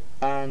cool.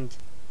 And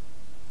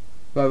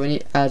well, we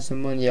need to add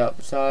some money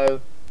up. So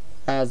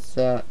as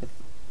the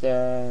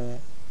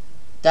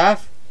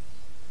staff,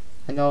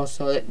 and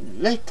also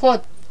let's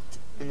put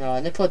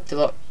the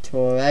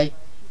doctor.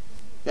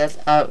 Let's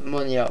add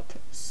money up.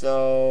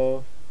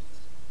 So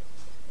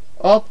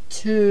up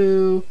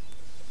to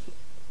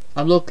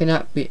I'm looking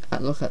at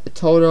look at the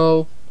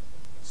total.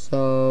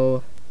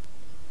 So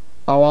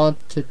I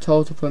want to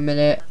total per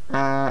minute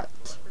at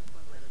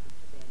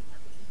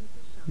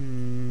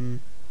and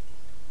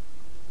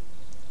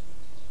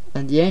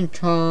the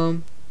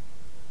income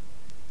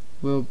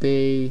will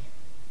be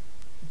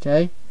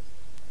okay.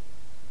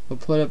 We'll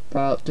put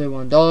about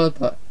 $31,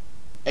 but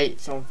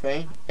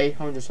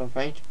 800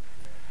 something,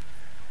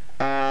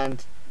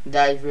 and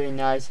that is really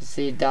nice to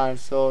see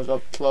dinosaurs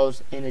up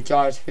close in the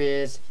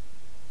gyrospheres.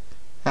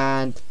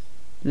 And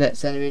let's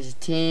send the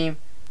team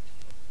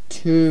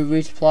to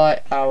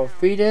resupply our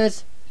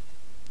feeders.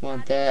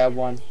 One there,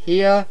 one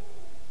here,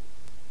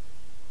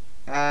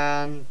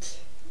 and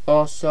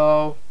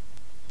also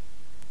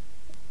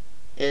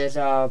is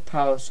our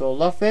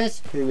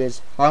Parasaurolophus, who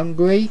is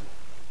hungry.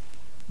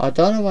 I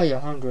don't know why you're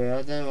hungry.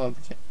 I don't know what.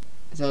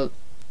 So,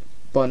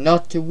 but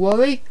not to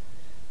worry.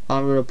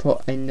 I'm gonna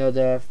put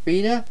another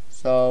feeder.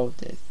 So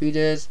the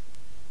feeders,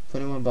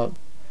 put one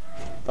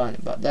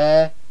about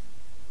there.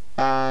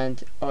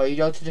 And are you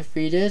go to the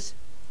feeders?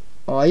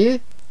 Are you?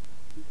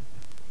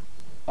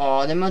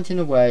 Oh, they're mounting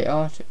away.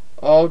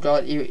 Oh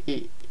God,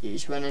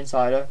 each went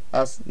inside her.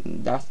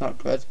 That's not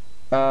good.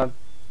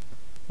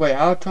 Wait,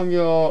 how come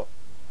you're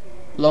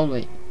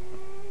lonely?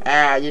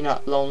 Ah, you're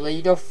not lonely.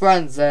 You got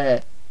friends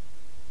there.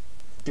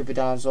 Stupid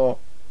dinosaur.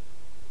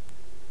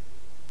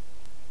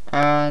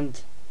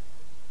 And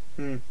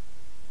do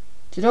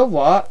you know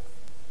what?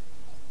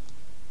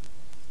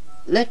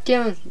 Let's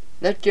give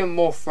him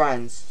more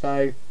friends.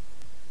 So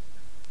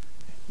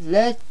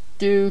let's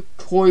do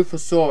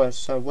Brachiosaurus.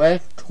 So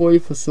where's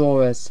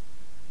Brachiosaurus?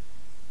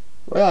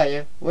 Where are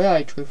you? Where are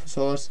you,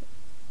 Brachiosaurus?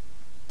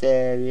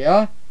 There we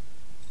are.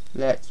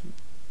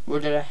 We're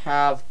gonna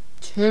have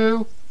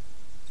 2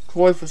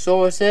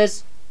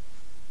 Brachiosauruses,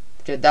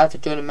 because that's a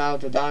good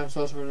amount of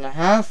dinosaurs we're gonna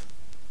have.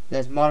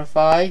 Let's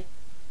modify,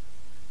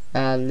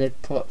 and let's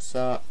put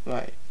some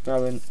a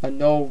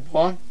null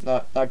one,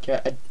 like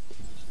a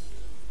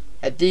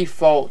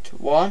default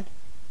one,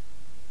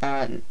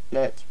 and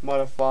let's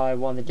modify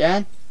one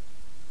again,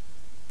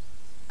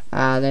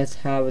 and let's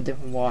have a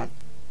different one.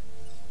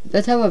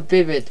 Let's have a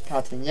vivid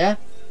pattern, yeah?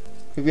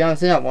 Because we haven't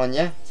seen that one,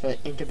 yeah? So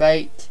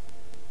incubate.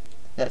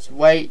 Let's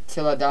wait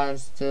till the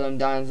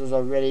dinosaurs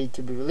are ready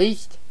to be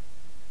released.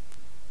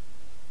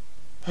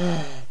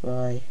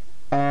 Bye.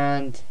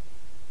 And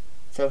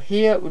so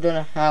here we're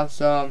gonna have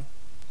some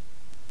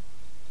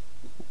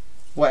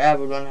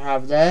whatever we're gonna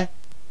have there.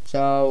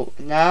 So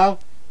now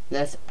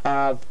let's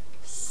have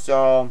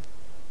some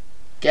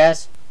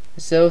gas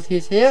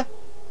facilities here.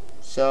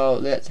 So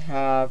let's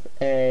have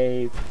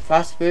a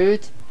fast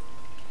food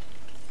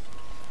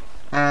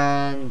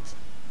and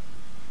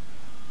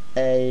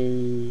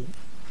a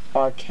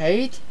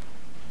arcade,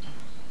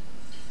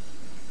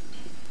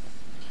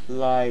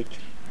 like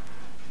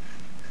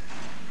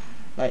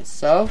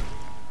so,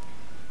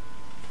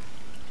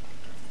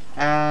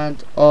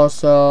 and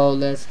also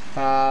let's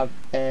have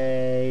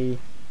the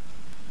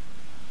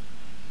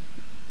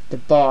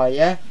bar,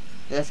 yeah?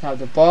 Let's have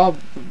the bar.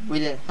 We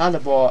didn't have the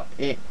bar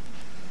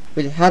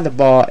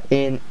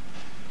in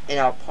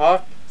our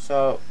park,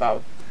 so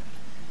about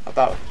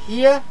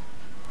here.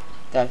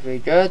 That's really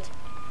good.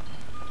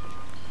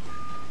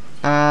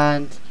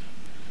 And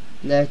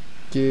let's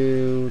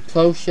do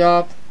clothes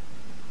shop.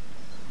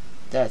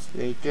 That's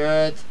really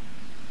good.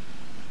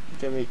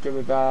 Do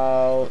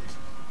about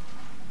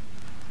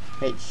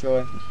make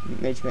sure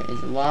measurement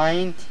is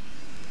aligned.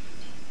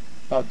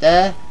 About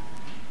there.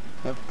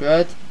 That's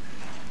good.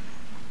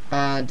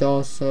 And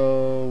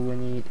also we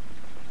need,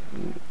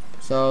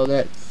 so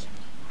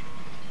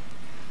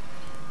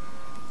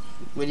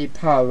we need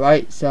power,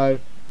 right? So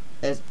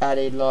let's add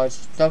a large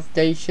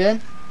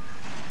substation.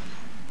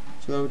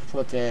 So where would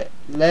put it?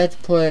 Let's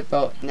put it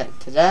about next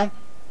to them.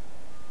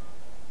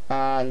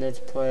 And let's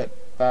put it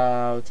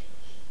about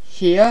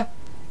here.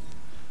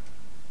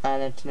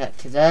 And then connect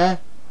to there.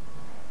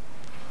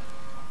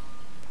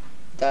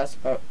 That's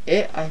about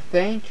it, I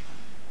think.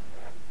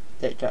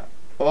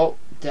 Oh,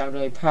 they don't have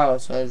any power,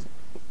 so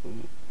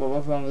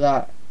what's wrong with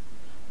that?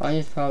 I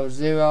use power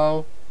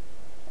 0.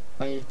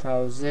 I use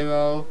power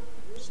 0.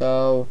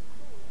 So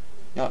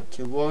not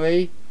to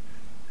worry.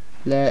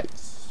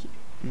 Let's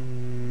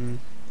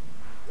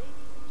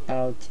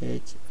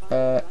outage.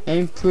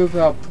 Improve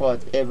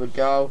output. Here we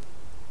go.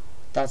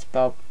 That's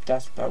about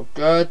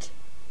good.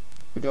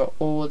 We got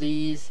all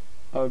these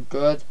are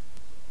good.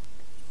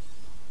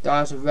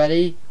 Guys are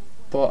ready,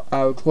 but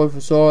our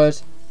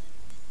Brachiosaurus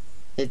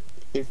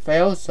it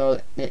failed, so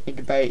let's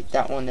incubate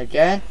that one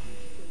again,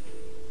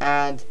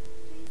 and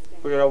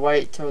we're gonna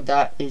wait till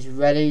that is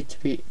ready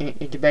to be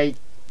incubated,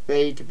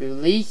 ready to be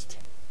released.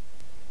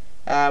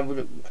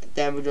 And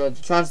then we're going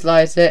to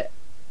translate it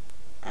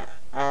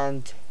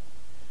and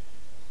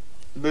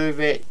move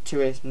it to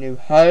its new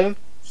home.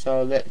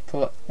 So let's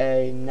put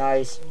a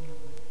nice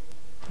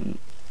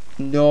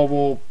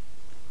normal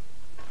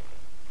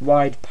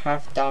wide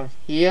path down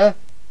here,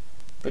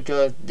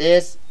 because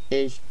this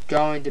is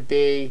going to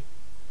be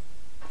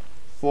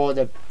for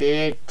the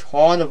big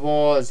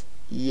carnivores.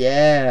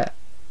 Yeah.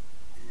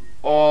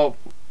 or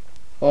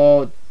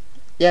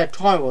yeah,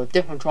 triangle,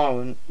 different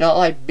triangle, not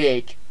like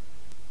big.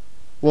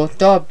 We'll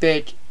start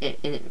big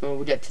when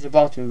we get to the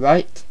bottom,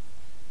 right?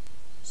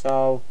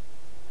 So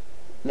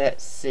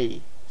let's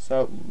see.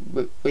 So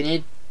we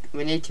need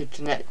to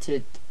connect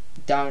it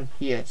down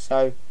here.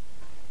 So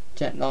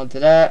connect onto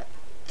there,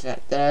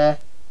 connect there,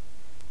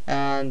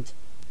 and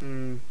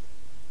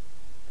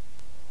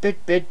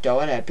big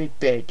though, isn't it?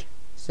 Big.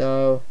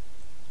 So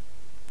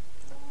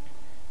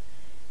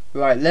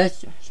right,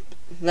 let's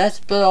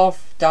split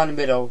off down the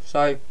middle.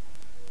 So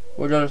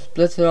we're gonna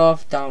split it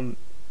off down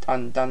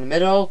the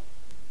middle.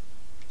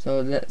 So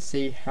let's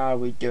see how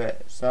we do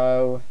it.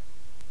 So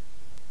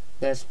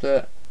let's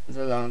split it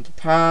along the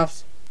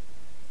paths.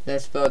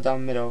 Let's split it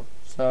down the middle.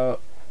 So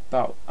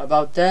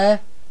about there.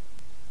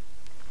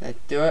 Let's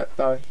do it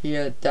about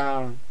here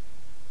down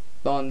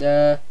along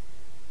there.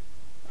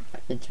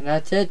 It's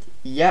connected.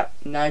 Yep,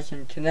 nice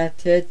and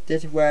connected.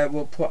 This is where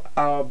we'll put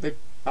our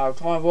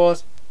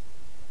carnivores.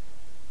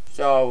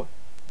 So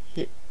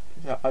here,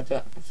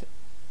 okay,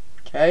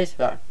 so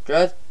that's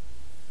good.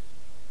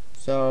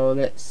 So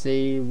let's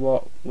see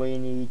what we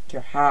need to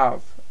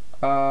have.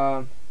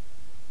 So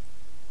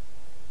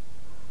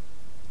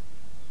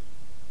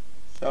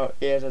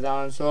here's the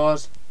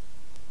dinosaurs,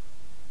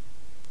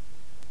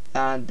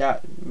 and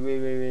that's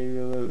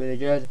really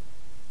good.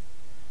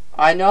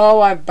 I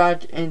know I'm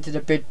back into the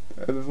bit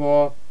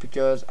before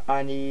because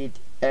I need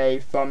a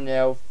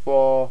thumbnail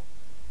for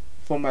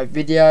my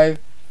video,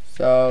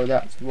 so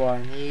that's what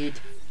I need.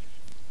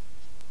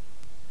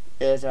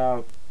 Here's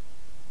our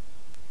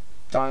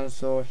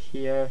dinosaur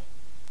here,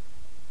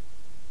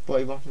 but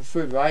he wants some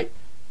food, right?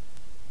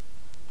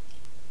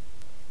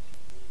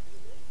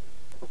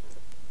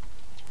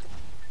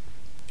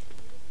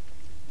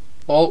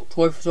 Oh,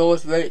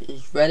 Brachiosaurus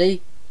is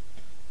ready,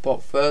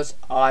 but first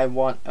I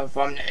want a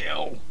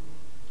thumbnail.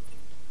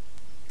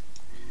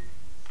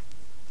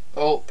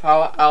 Oh,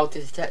 power out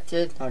is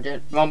detected. I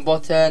did wrong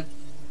button.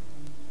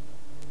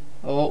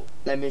 Oh,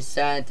 let me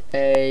send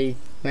a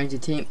ranger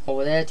team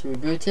over there to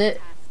reboot it.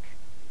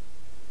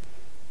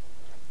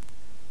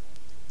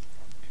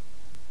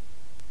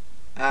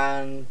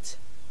 And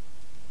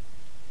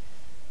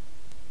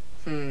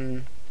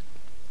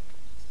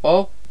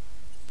oh,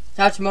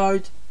 touch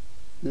mode.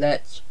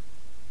 Let's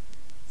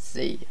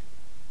see.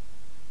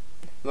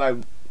 Right.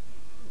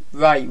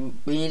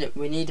 We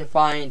need to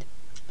find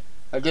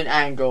a good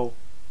angle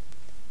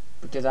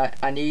because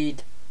I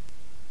need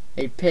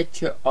a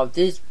picture of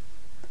this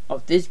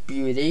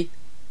beauty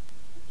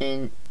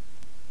in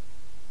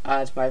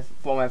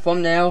for my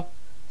thumbnail.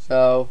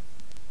 So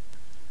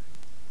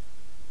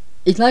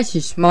it's like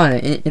she's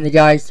smiling in the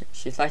guys.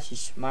 She's like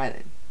she's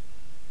smiling.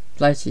 It's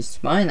like she's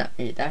smiling at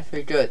me. That's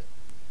very good.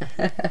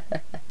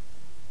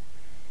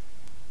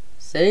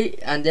 See,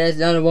 and there's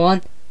another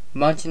one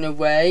munching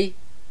away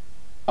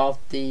off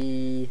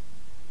the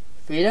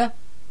feeder,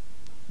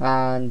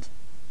 and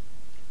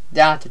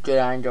that's a good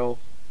angle.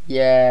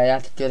 Yeah,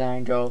 that's a good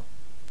angle.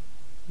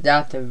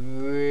 That's a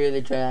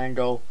really good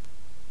angle.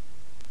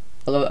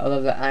 I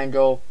love that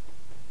angle.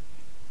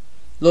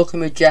 Looking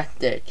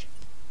majestic.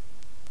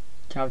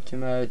 Capture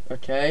mode.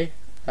 Okay.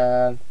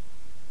 Okay.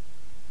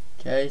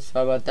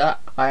 Sorry about that.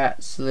 I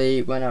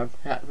actually I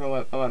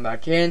went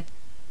back in.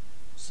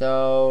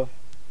 So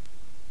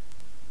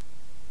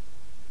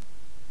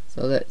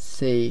let's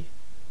see.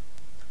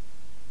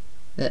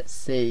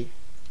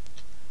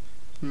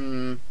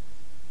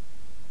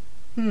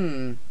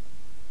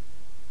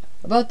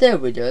 About there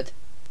we did.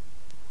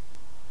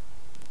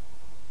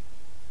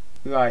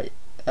 Right.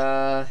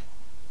 Right.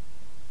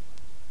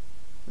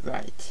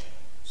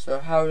 So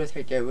how do I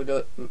take it?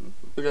 We're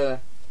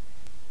gonna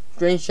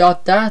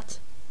screenshot that,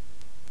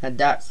 and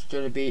that's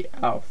gonna be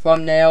our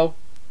thumbnail,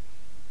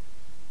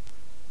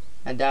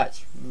 and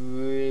that's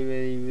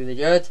really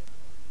good.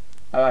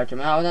 Alright,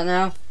 come out of that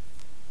now.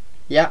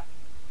 Yeah.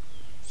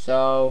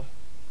 So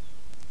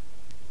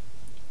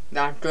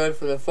that's good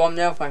for the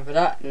thumbnail. Thanks for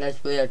that. And let's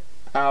play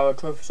our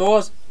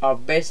Brachiosaurus, our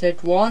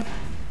basic one.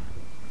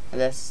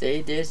 And let's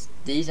see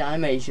these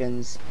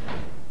animations.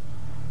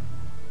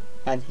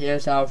 And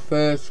here's our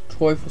first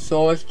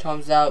Brachiosaurus.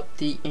 Comes out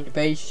the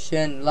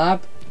incubation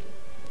lab,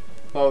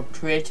 or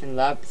creation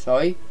lab.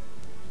 Sorry.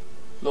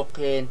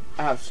 Looking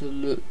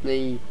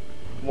absolutely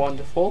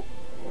wonderful.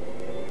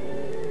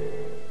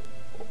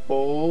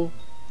 Oh,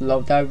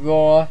 love that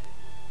roar.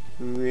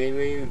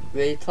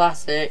 Really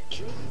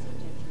classic.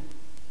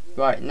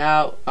 Right,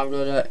 now I'm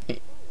gonna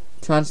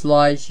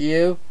translate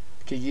you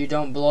because you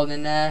don't belong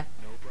in there.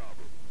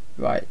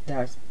 Right,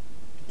 that's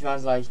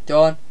translate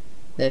done.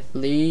 Let's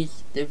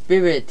release the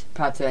vivid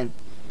pattern.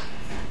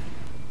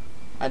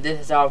 And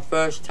this is our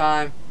first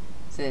time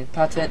seeing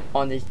pattern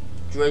on this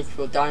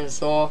graceful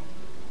dinosaur.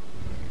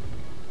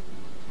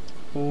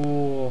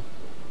 Oh,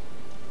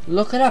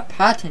 look at that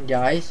pattern,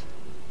 guys.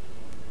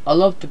 I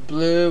love the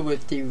blue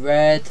with the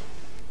red.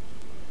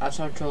 I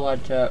something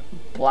like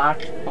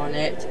black on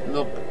it.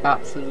 Look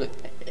absolutely.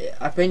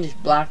 I think it's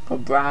black or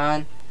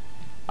brown.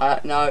 I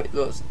don't know. It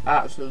looks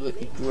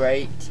absolutely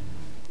great.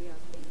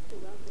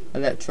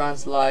 And let's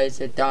translate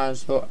the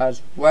dinosaur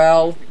as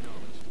well.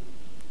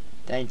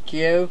 Thank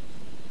you.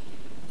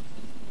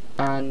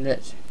 And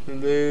let's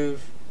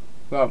move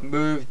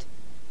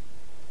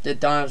the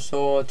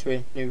dinosaur to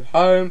a new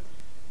home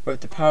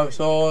with the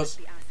Brachiosaurus.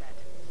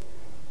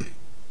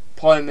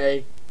 Pardon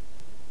me.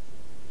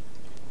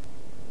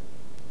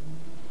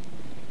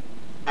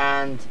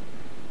 And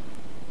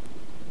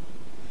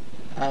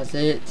as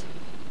it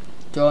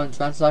don't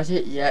translate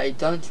it, yeah, it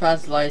don't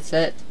translate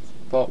it,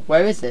 but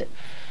where is it?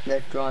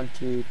 Let's go on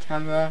to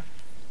camera,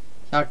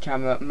 not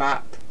camera,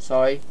 map,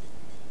 sorry.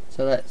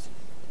 So let's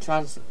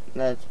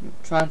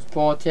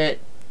transport it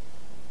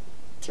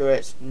to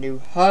its new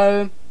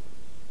home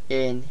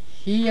in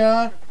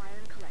here,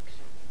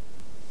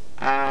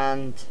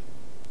 and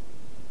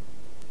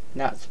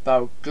that's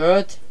about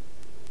good.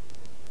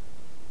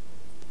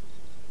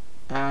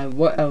 And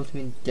what else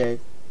we do?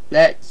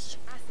 Let's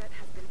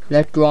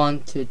go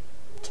on to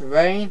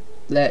terrain.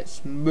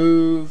 Let's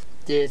move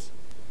this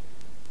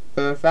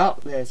earth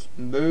out. Let's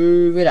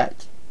move it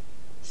out.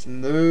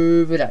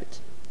 Smooth it out.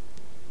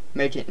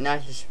 Make it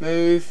nice and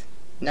smooth.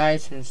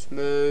 Nice and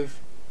smooth.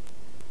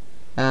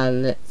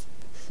 And let's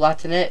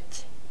flatten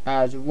it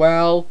as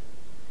well.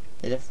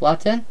 Is it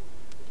flatten?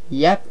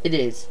 Yep, it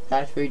is.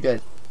 That's very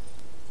good.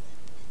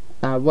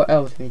 What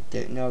else we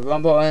do? No,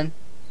 wrong button.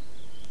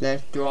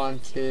 Let's go on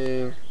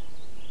to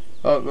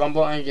wrong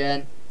button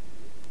again.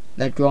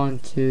 Let's go on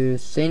to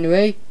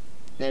scenery.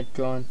 Let's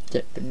go on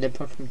to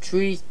put some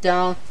trees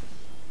down.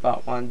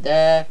 About one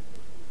there,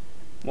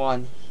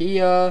 one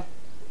here,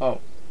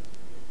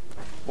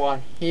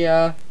 one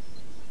here,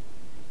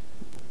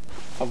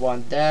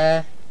 one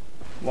there,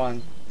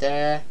 one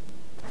there,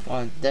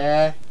 one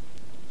there,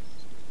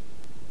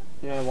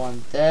 another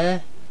one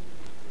there,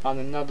 and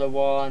another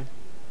one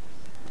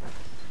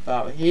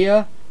about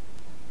here,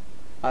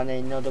 and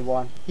another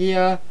one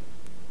here,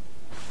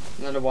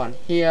 another one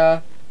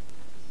here.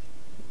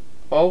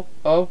 Oh,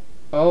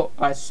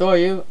 I saw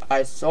you,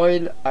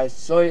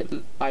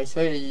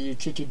 you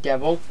cheeky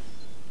devil.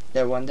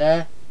 There, one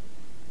there,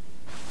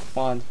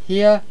 one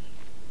here,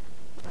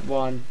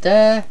 one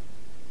there,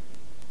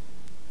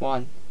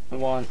 one.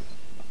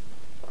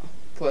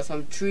 Put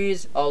some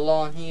trees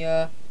along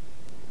here.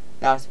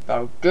 That's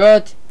about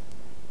good.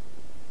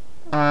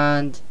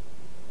 And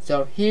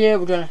so here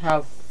we're gonna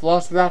have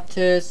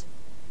velociraptors.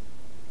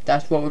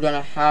 That's what we're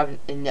gonna have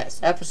in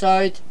next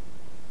episode.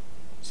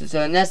 So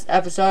the next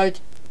episode,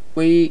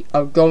 we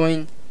are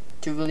going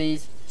to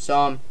release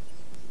some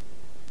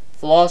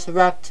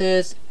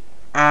velociraptors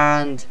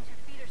and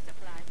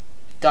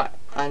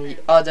the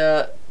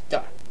other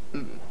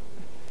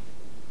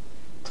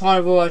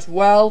carnivore as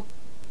well.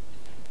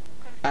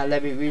 And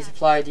let me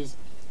resupply these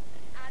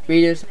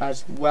videos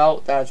as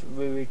well. That's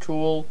really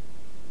cool.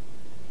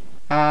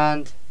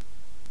 And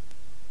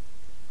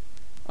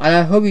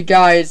I hope you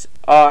guys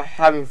are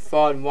having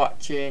fun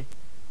watching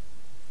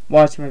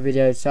my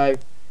videos. So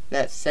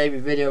let's save a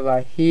video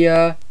right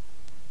here.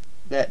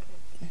 Let's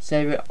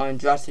save it on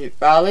Jurassic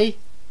Valley.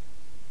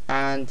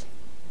 And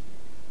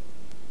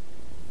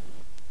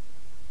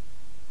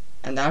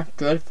that's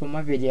good for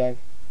my video.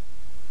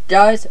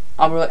 Guys,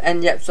 I'm going to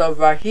end the episode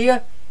right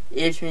here.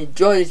 If you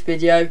enjoyed this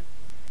video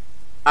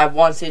and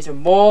want to see some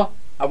more,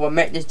 I will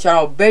make this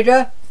channel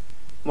bigger.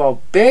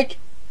 Well, big.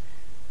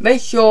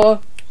 Make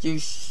sure you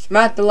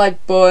smash the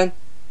like button.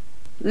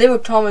 Leave a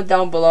comment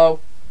down below.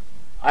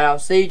 And I'll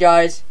see you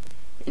guys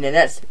in the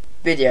next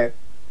video.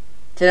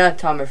 Till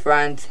next time, my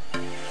friends.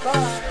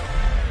 Bye.